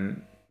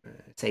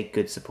 Say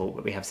good support,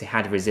 but we have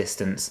had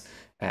resistance.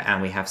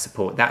 And we have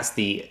support. That's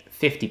the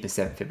 50%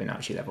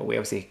 Fibonacci level. We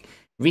obviously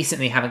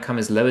recently haven't come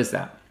as low as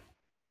that.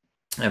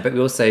 But we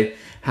also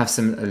have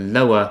some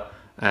lower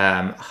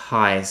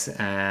highs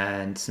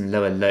and some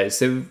lower lows.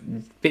 So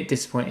a bit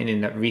disappointing in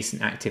that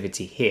recent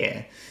activity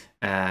here.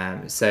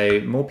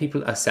 So more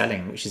people are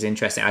selling, which is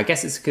interesting. I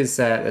guess it's because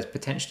there's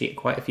potentially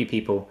quite a few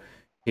people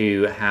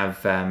who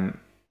have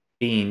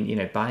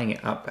been buying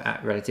it up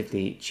at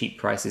relatively cheap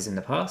prices in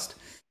the past.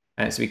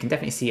 So we can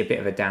definitely see a bit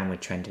of a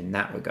downward trend in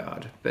that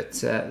regard.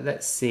 But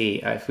let's see,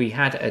 if we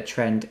had a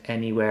trend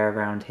anywhere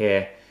around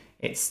here,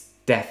 it's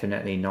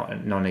definitely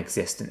not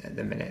non-existent at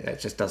the minute. That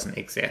just doesn't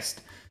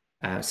exist.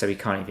 So we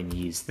can't even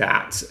use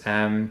that.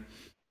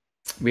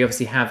 We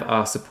obviously have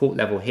our support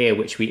level here,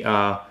 which we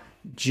are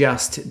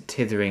just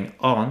tethering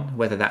on,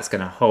 whether that's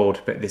going to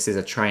hold, but this is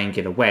a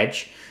triangular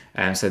wedge.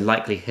 So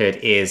likelihood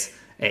is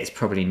it's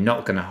probably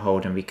not going to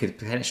hold, and we could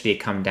potentially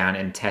come down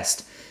and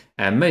test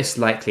most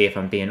likely, if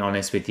I'm being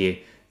honest with you,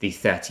 the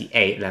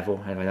 38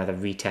 level. I have another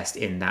retest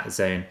in that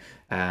zone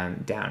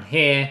down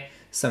here.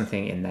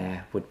 Something in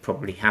there would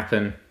probably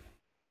happen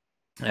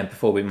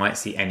before we might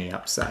see any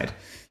upside.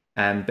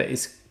 But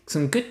it's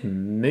some good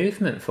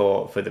movement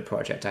for the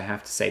project, I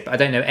have to say. But I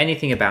don't know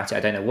anything about it.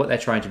 I don't know what they're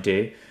trying to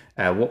do,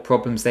 what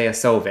problems they are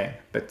solving.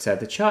 But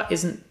the chart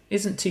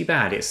isn't too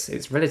bad.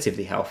 It's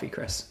relatively healthy,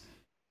 Chris.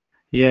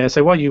 Yeah,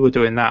 so while you were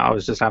doing that, I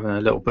was just having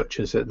a little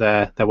butchers at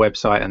their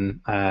website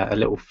and a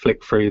little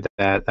flick through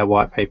their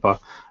white paper.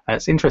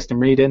 It's interesting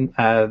reading.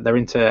 They're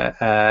into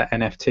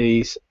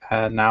NFTs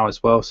now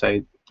as well, so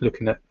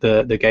looking at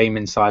the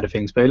gaming side of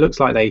things. But it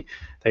looks like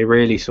they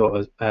really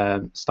sort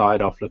of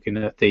started off looking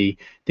at the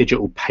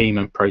digital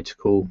payment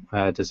protocol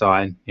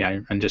design,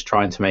 and just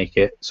trying to make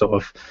it sort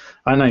of,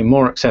 I don't know,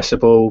 more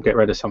accessible, get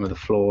rid of some of the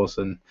flaws,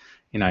 and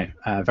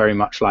very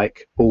much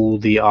like all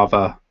the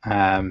other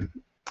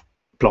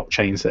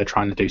blockchains that are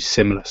trying to do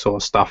similar sort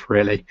of stuff,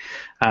 really.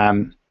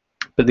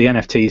 But the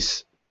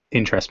NFTs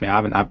interest me. I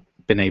haven't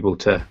been able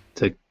to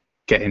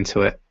get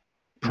into it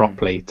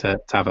properly to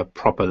have a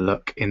proper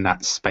look in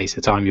that space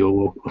of time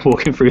you're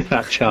walking through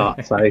that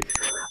chart. So,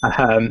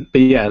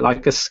 but yeah,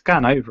 like a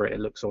scan over it, it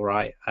looks all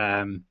right.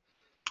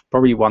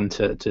 Probably one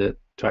to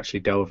actually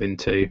delve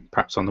into,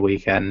 perhaps on the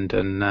weekend,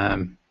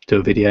 and do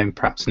a video,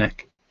 perhaps,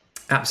 Nick.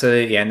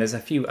 Absolutely, and there's a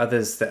few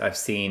others that I've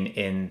seen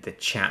in the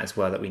chat as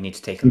well that we need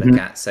to take a look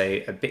at. So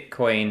a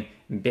Bitcoin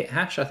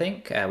BitHash, I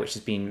think, which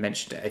has been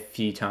mentioned a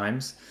few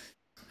times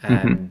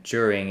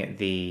during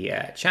the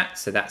chat.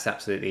 So that's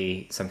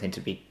absolutely something to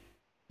be,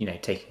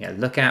 taking a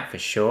look at for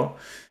sure.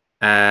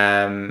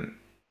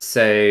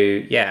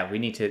 So yeah, we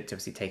need to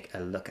obviously take a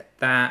look at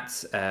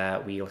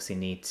that. We also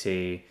need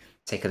to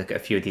take a look at a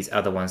few of these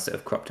other ones that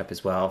have cropped up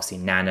as well. Obviously,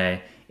 Nano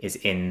is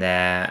in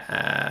there.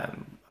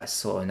 I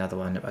saw another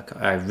one.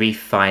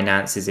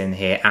 Refinance is in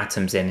here.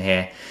 Atoms in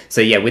here. So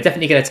yeah, we're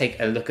definitely going to take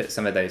a look at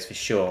some of those for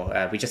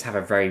sure. We just have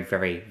a very,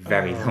 very,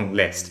 very long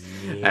list.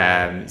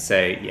 Yeah. So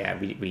yeah,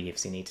 we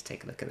obviously need to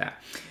take a look at that.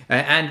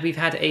 And we've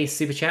had a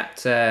super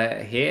chat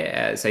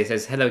here. So he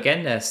says, "Hello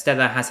again.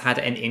 Stella has had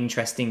an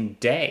interesting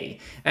day."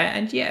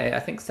 And yeah, I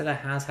think Stella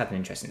has had an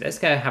interesting day. Let's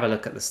go have a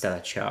look at the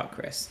Stella chart,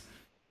 Chris.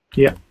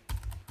 Yeah.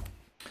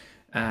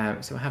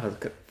 So we'll have a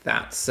look at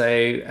that. So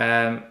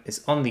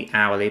it's on the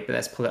hourly, but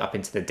let's pull it up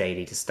into the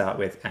daily to start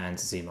with and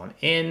zoom on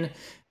in.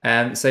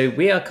 So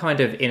we are kind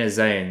of in a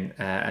zone.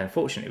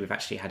 Unfortunately, we've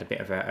actually had a bit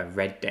of a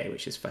red day,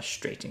 which is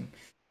frustrating.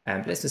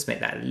 But let's just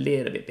make that a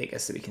little bit bigger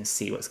so we can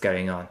see what's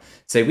going on.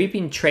 So we've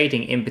been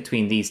trading in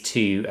between these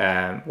two,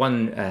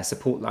 one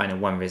support line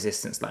and one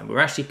resistance line. We're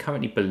actually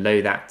currently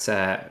below that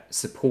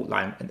support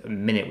line at the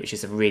minute, which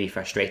is really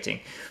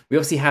frustrating. We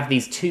obviously have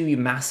these two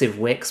massive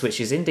wicks,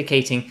 which is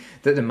indicating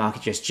that the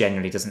market just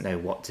generally doesn't know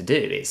what to do.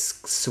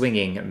 It's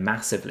swinging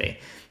massively.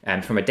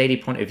 From a daily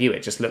point of view,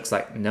 it just looks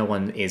like no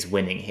one is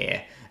winning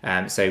here.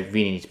 So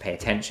really need to pay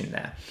attention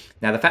there.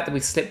 Now, the fact that we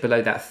slipped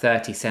below that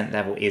 30-cent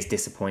level is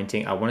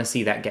disappointing. I want to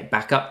see that get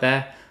back up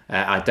there.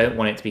 I don't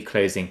want it to be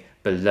closing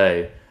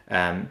below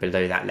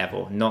that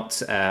level, not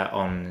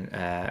on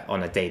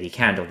a daily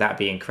candle. That'd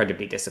be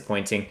incredibly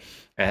disappointing,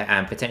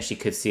 and potentially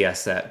could see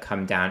us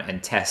come down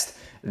and test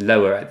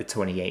lower at the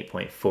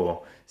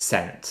 28.4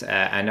 cent.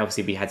 And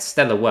obviously, we had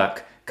stellar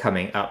work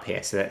coming up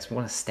here, so we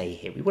want to stay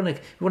here. We want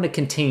to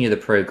continue the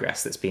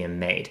progress that's being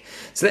made.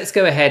 So let's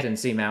go ahead and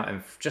zoom out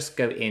and just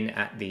go in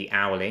at the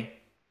hourly,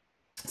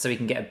 so we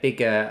can get a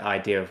bigger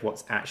idea of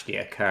what's actually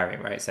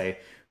occurring, right? So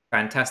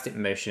fantastic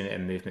motion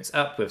and movements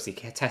up. We're obviously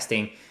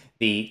testing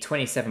the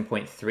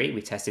 27.3.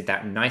 We tested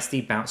that nicely,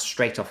 bounced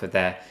straight off of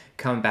there,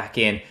 come back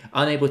in,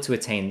 unable to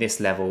attain this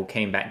level,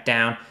 came back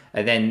down,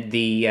 and then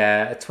the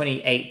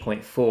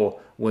 28.4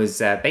 was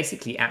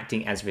basically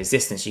acting as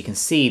resistance. You can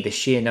see the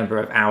sheer number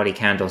of hourly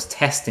candles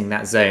testing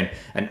that zone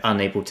and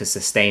unable to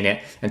sustain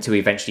it until we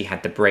eventually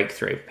had the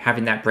breakthrough.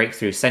 Having that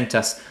breakthrough sent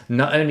us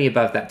not only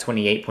above that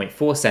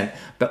 28.4 cent,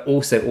 but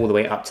also all the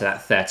way up to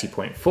that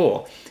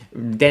 30.4.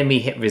 Then we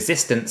hit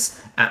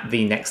resistance at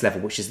the next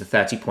level, which is the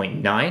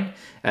 30.9.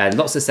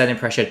 Lots of selling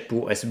pressure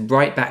brought us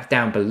right back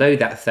down below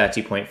that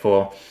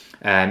 30.4.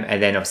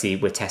 And then obviously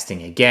we're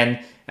testing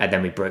again, and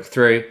then we broke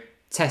through,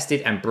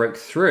 tested and broke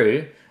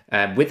through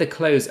with a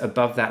close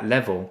above that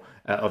level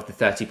of the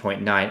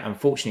 30.9.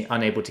 Unfortunately,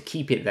 unable to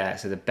keep it there,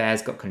 so the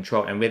bears got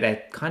control, and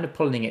they're kind of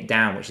pulling it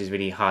down, which is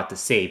really hard to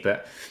see.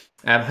 But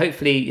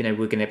hopefully,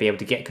 we're going to be able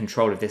to get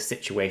control of this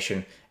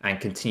situation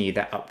and continue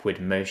that upward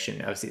motion.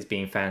 Obviously, it's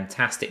been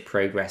fantastic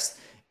progress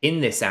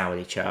in this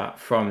hourly chart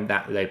from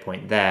that low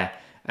point there.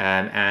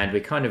 And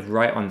we're kind of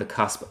right on the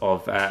cusp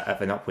of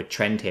an upward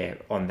trend here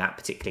on that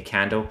particular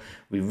candle.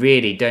 We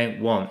really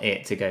don't want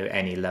it to go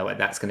any lower.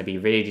 That's going to be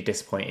really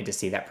disappointing to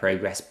see that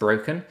progress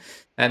broken.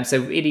 So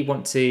really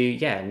want to,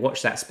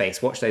 watch that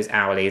space, watch those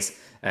hourlies,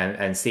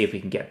 and see if we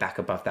can get back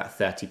above that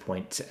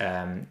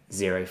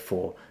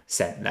 30.04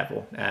 cent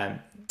level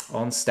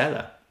on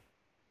Stellar.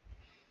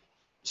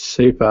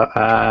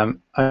 Super.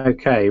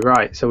 Okay,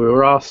 right. So we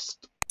were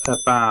asked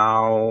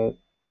about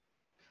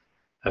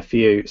a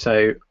few.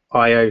 So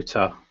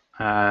IOTA.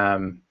 Yeah,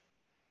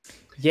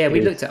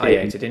 we looked at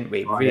IOTA, didn't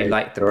we? We really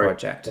liked the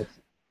project.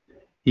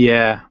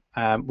 Yeah,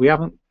 we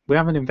haven't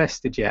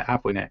invested yet,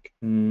 have we, Nick?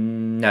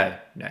 No.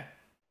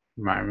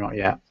 Right, not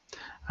yet.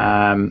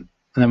 And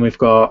then we've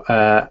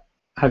got,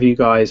 have you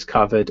guys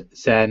covered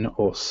Zen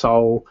or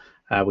Sol?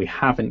 We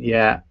haven't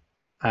yet.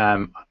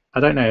 I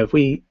don't know, have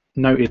we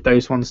noted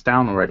those ones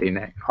down already,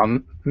 Nick? I'll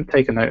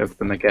take a note of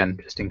them again,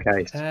 just in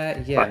case.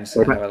 I'm just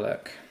going to have a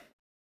look.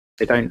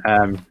 They don't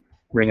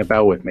ring a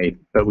bell with me,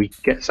 but we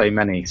get so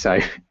many, so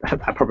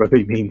that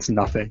probably means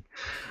nothing.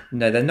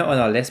 No, they're not on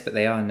our list, but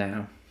they are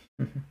now.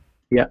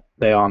 Yeah,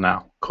 they are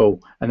now. Cool.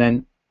 And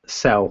then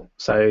Cell,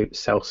 so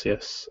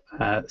Celsius,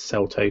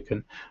 Cell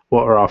token.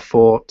 What are our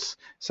thoughts?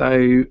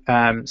 So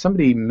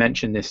somebody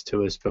mentioned this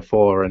to us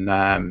before,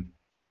 and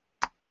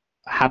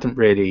hadn't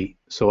really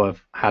sort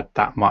of had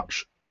that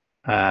much.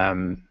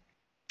 I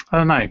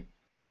don't know.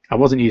 I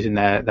wasn't using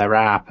their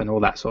app and all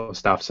that sort of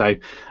stuff, so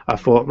I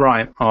thought,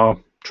 right,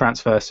 I'll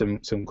transfer some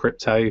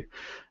crypto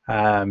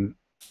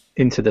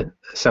into the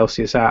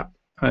Celsius app,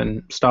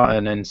 and start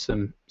earning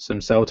some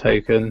Cell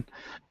token.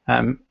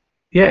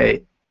 Yeah,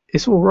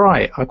 it's all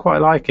right. I quite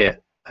like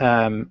it.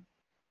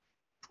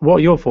 What are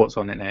your thoughts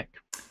on it, Nick?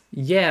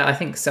 Yeah, I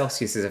think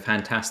Celsius is a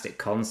fantastic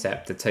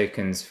concept. The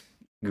token's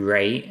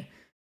great.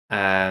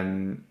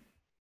 Yeah,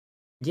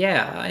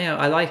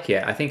 I like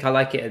it. I think I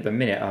like it at the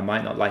minute. I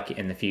might not like it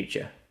in the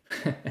future.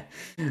 But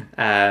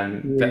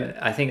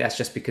I think that's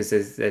just because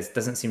there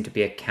doesn't seem to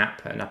be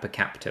an upper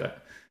cap to it.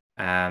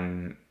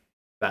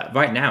 But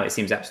right now it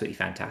seems absolutely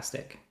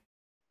fantastic.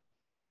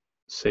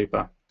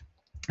 Super.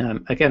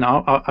 Again,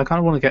 I kind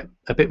of want to get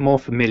a bit more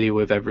familiar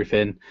with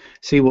everything,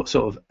 see what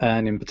sort of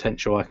earning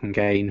potential I can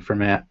gain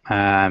from it,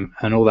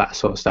 and all that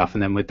sort of stuff.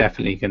 And then we're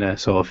definitely going to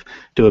sort of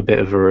do a bit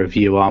of a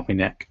review, aren't we,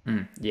 Nick?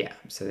 Yeah,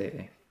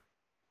 absolutely.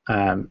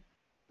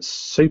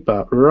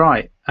 Super.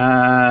 Right.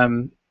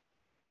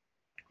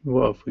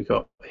 What have we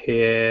got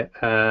here?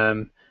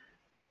 Do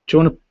you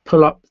want to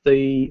pull up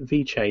the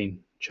VeChain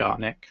chart,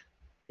 Nick?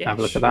 Yeah, have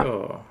a look sure. at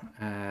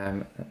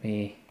that. Let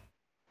me.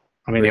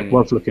 I mean, it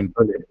was looking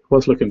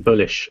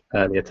bullish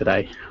earlier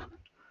today.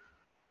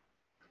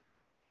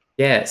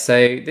 Yeah,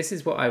 so this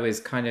is what I was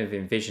kind of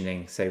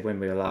envisioning. So when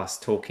we were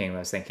last talking, I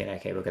was thinking,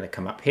 okay, we're going to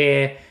come up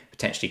here,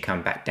 potentially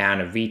come back down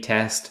and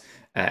retest,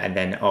 and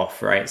then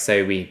off, right?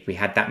 So we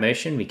had that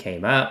motion, we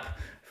came up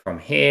from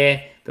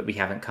here, but we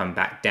haven't come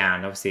back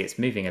down. Obviously, it's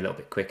moving a little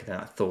bit quicker than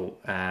I thought.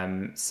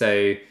 So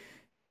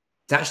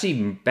it's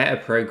actually better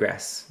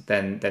progress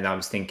than I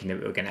was thinking that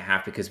we were going to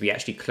have, because we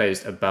actually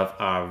closed above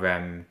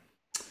our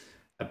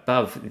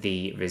above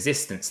the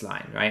resistance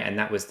line, right? And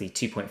that was the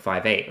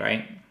 2.58,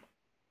 right?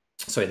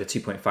 Sorry, the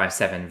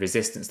 2.57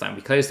 resistance line.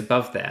 We closed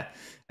above there,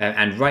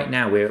 and right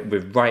now we're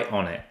right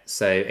on it.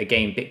 So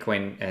again,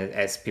 Bitcoin,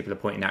 as people are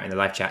pointing out in the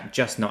live chat,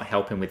 just not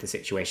helping with the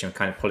situation,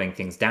 kind of pulling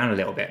things down a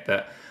little bit.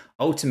 But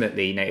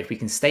ultimately, if we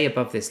can stay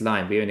above this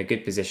line, we're in a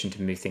good position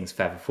to move things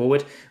further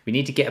forward. We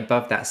need to get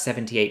above that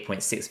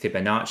 78.6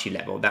 Fibonacci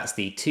level. That's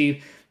the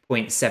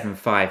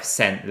 2.75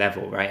 cent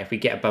level, right? If we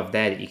get above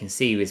there, that you can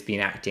see has been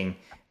acting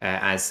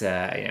as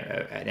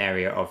an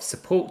area of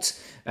support.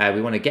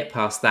 We want to get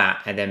past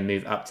that and then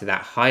move up to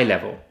that high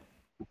level.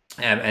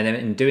 And then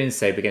in doing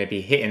so, we're going to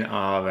be hitting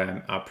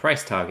our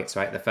price targets,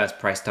 right? The first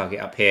price target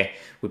up here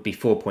would be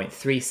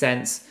 4.3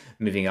 cents,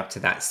 moving up to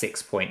that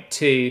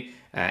 6.2,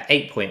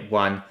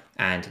 8.1,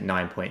 and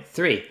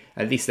 9.3.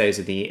 At least those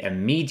are the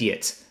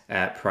immediate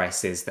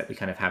prices that we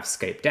kind of have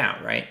scoped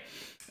out, right?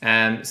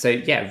 So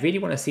yeah, really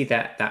want to see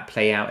that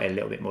play out in a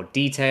little bit more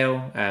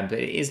detail, but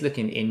it is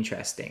looking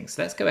interesting.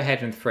 So let's go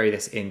ahead and throw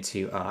this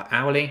into our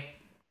hourly,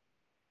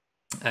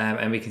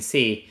 and we can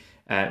see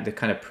the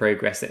kind of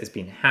progress that has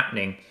been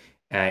happening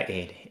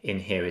in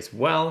here as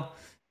well.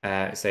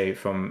 So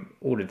from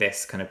all of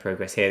this kind of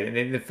progress here,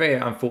 the very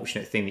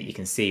unfortunate thing that you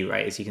can see,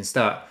 right, is you can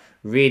start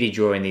really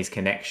drawing these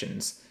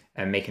connections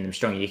and making them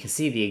stronger. You can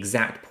see the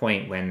exact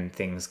point when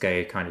things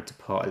go kind of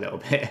depart a little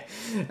bit,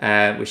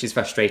 which is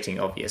frustrating,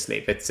 obviously.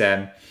 But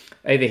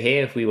over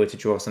here, if we were to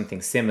draw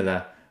something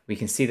similar, we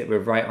can see that we're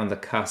right on the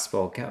cusp,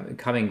 or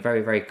coming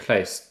very, very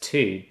close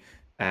to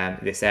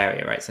this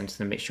area, right? So I'm just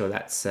going to make sure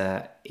that's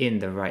in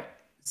the right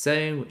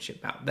zone, which is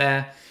about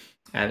there.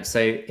 So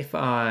if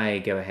I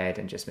go ahead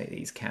and just make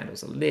these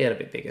candles a little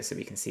bit bigger so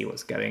we can see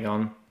what's going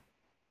on,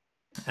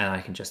 and I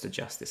can just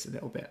adjust this a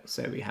little bit.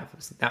 So we have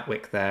obviously that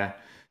wick there,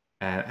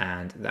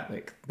 and that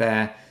wick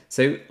there.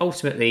 So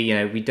ultimately,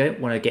 we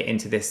don't want to get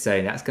into this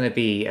zone. That's going to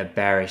be a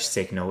bearish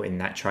signal in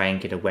that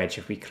triangular wedge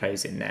if we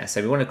close in there.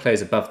 So we want to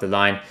close above the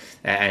line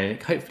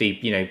and hopefully,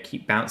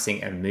 keep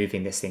bouncing and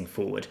moving this thing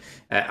forward.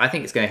 I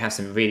think it's going to have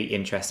some really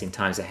interesting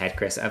times ahead,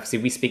 Chris. Obviously,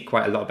 we speak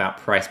quite a lot about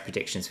price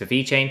predictions for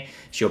VeChain.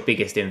 It's your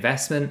biggest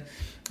investment.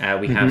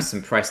 We have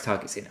some price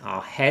targets in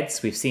our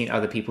heads. We've seen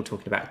other people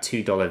talking about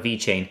 $2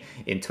 VeChain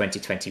in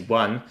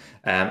 2021.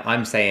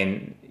 I'm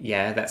saying,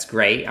 yeah, that's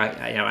great.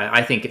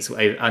 I think it's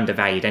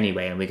undervalued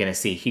anyway, and we're going to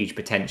see huge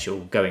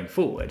potential going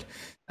forward.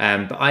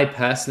 But I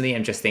personally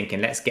am just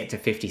thinking, let's get to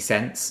 50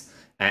 cents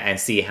and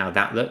see how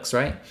that looks,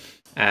 right?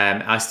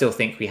 I still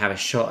think we have a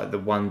shot at the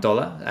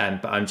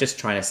 $1, but I'm just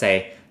trying to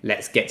say,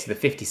 let's get to the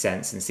 50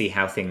 cents and see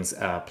how things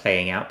are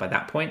playing out by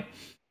that point.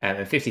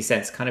 And 50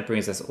 cents kind of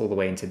brings us all the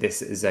way into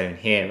this zone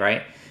here,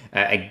 right?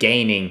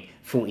 Gaining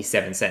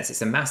 47 cents.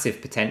 It's a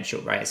massive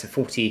potential, right? It's a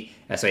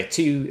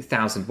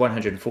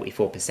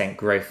 2,144%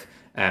 growth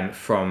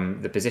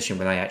from the position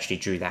when I actually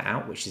drew that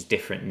out, which is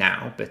different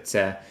now. But,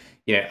 I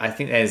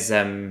think there's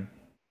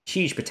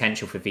huge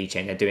potential for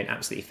VeChain. They're doing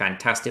absolutely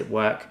fantastic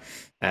work.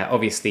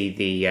 Obviously,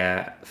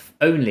 the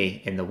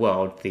only in the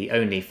world, the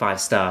only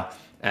 5-star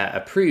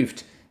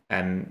approved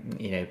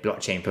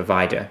blockchain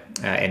provider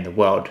in the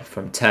world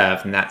from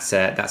Turv, and that's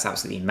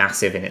absolutely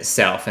massive in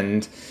itself.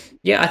 And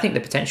yeah, I think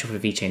the potential for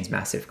VeChain's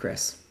massive,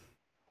 Chris.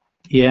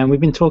 Yeah, and we've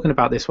been talking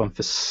about this one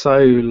for so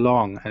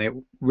long, and it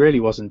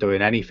really wasn't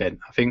doing anything.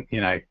 I think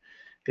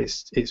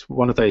it's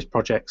one of those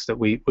projects that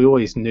we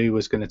always knew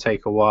was going to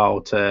take a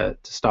while to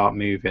start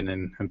moving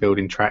and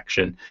building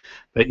traction.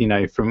 But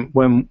from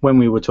when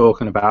we were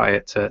talking about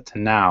it to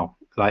now,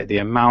 like the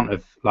amount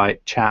of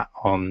like chat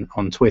on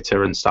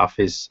Twitter and stuff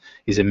is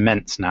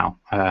immense now.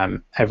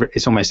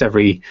 It's almost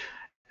every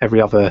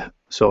other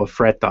sort of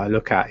thread that I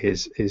look at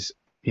is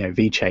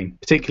VeChain,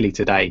 particularly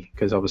today,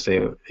 because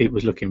obviously it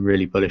was looking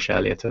really bullish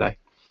earlier today.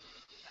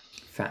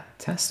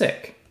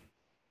 Fantastic.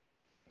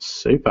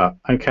 Super.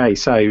 Okay,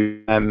 so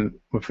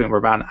we think we're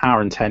about an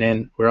hour and 10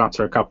 in. We'll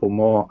answer a couple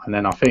more, and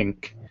then I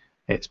think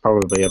it's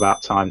probably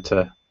about time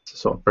to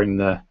sort of bring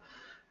the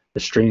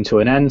stream to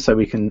an end, so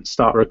we can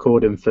start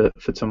recording for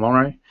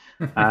tomorrow.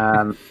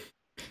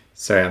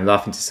 Sorry, I'm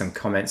laughing to some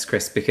comments,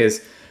 Chris,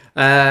 because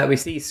we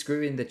see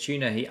screwing the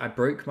tuner. I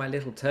broke my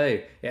little toe.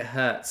 It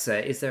hurts.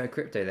 Is there a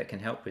crypto that can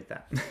help with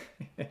that?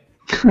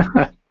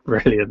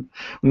 Brilliant.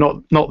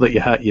 Not that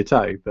you hurt your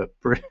toe, but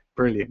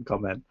brilliant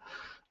comment.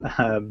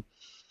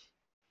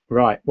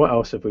 Right, what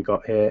else have we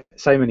got here?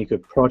 So many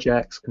good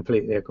projects.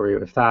 Completely agree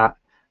with that.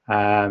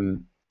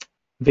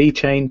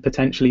 VeChain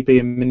potentially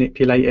being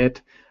manipulated.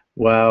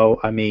 Well,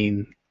 I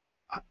mean,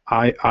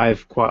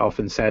 I've quite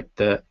often said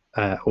that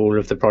all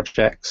of the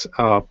projects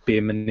are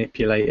being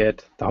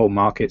manipulated. The whole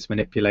market's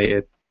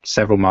manipulated.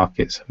 Several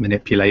markets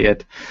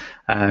manipulated.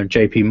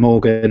 JP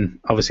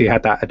Morgan obviously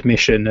had that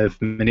admission of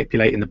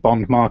manipulating the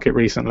bond market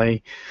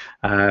recently.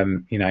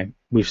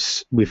 We've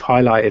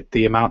highlighted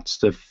the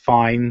amounts of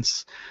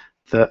fines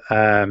that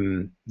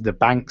the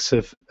banks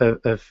have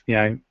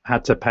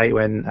had to pay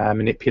when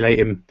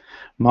manipulating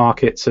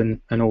markets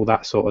and all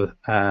that sort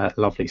of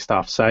lovely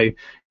stuff. So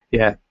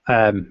yeah,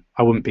 I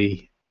wouldn't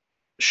be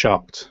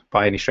shocked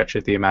by any stretch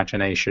of the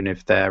imagination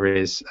if there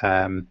is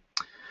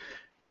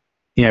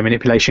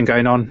manipulation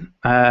going on.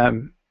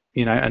 And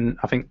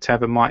I think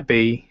Tether might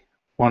be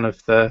one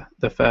of the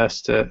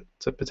first to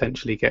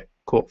potentially get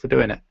caught for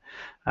doing it.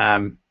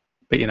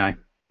 But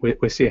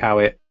we'll see how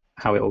it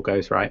all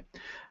goes, right?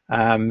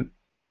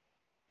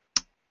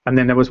 And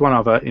then there was one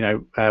other,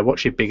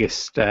 what's your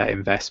biggest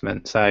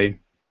investment? So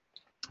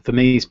for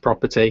me, it's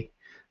property.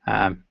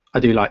 I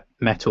do like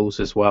metals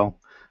as well.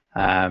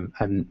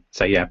 And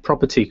so, yeah,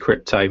 property,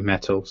 crypto,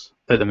 metals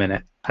at the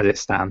minute as it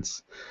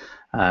stands.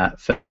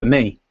 For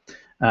me,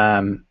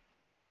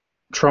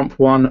 Trump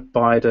won,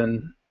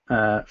 Biden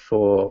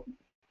for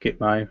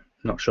Gitmo.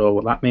 Not sure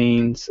what that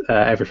means.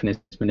 Everything is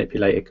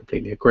manipulated,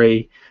 completely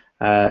agree.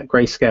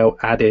 Grayscale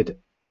added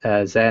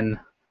Zen.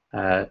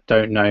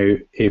 Don't know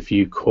if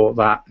you caught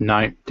that.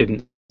 No,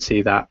 didn't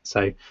see that.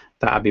 So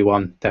that'd be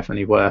one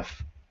definitely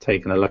worth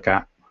taking a look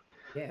at.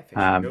 Yeah,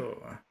 for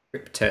sure.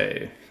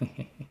 Crypto.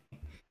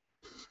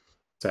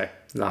 So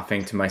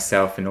laughing to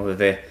myself and all of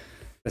the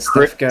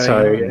stuff going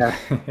on. Yeah.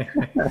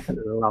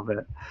 Love it.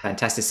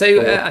 Fantastic.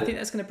 So I think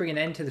that's going to bring an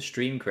end to the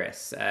stream,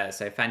 Chris.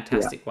 So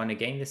fantastic one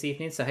again this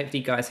evening. So hopefully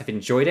you guys have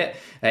enjoyed it.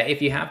 If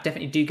you have,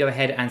 definitely do go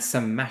ahead and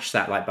smash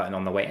that like button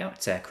on the way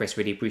out. Chris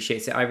really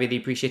appreciates it. I really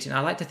appreciate it. And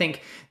I like to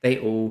think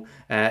that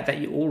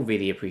you all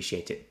really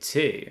appreciate it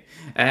too.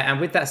 And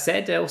with that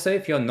said, also,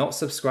 if you're not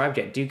subscribed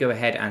yet, do go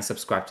ahead and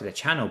subscribe to the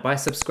channel. By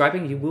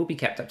subscribing, you will be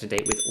kept up to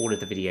date with all of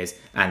the videos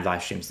and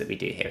live streams that we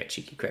do here at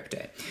Cheeky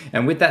Crypto.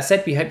 And with that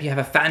said, we hope you have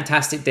a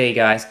fantastic day,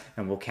 guys,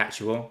 and we'll catch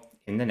you all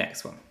in the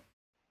next one.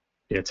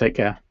 Yeah, take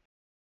care.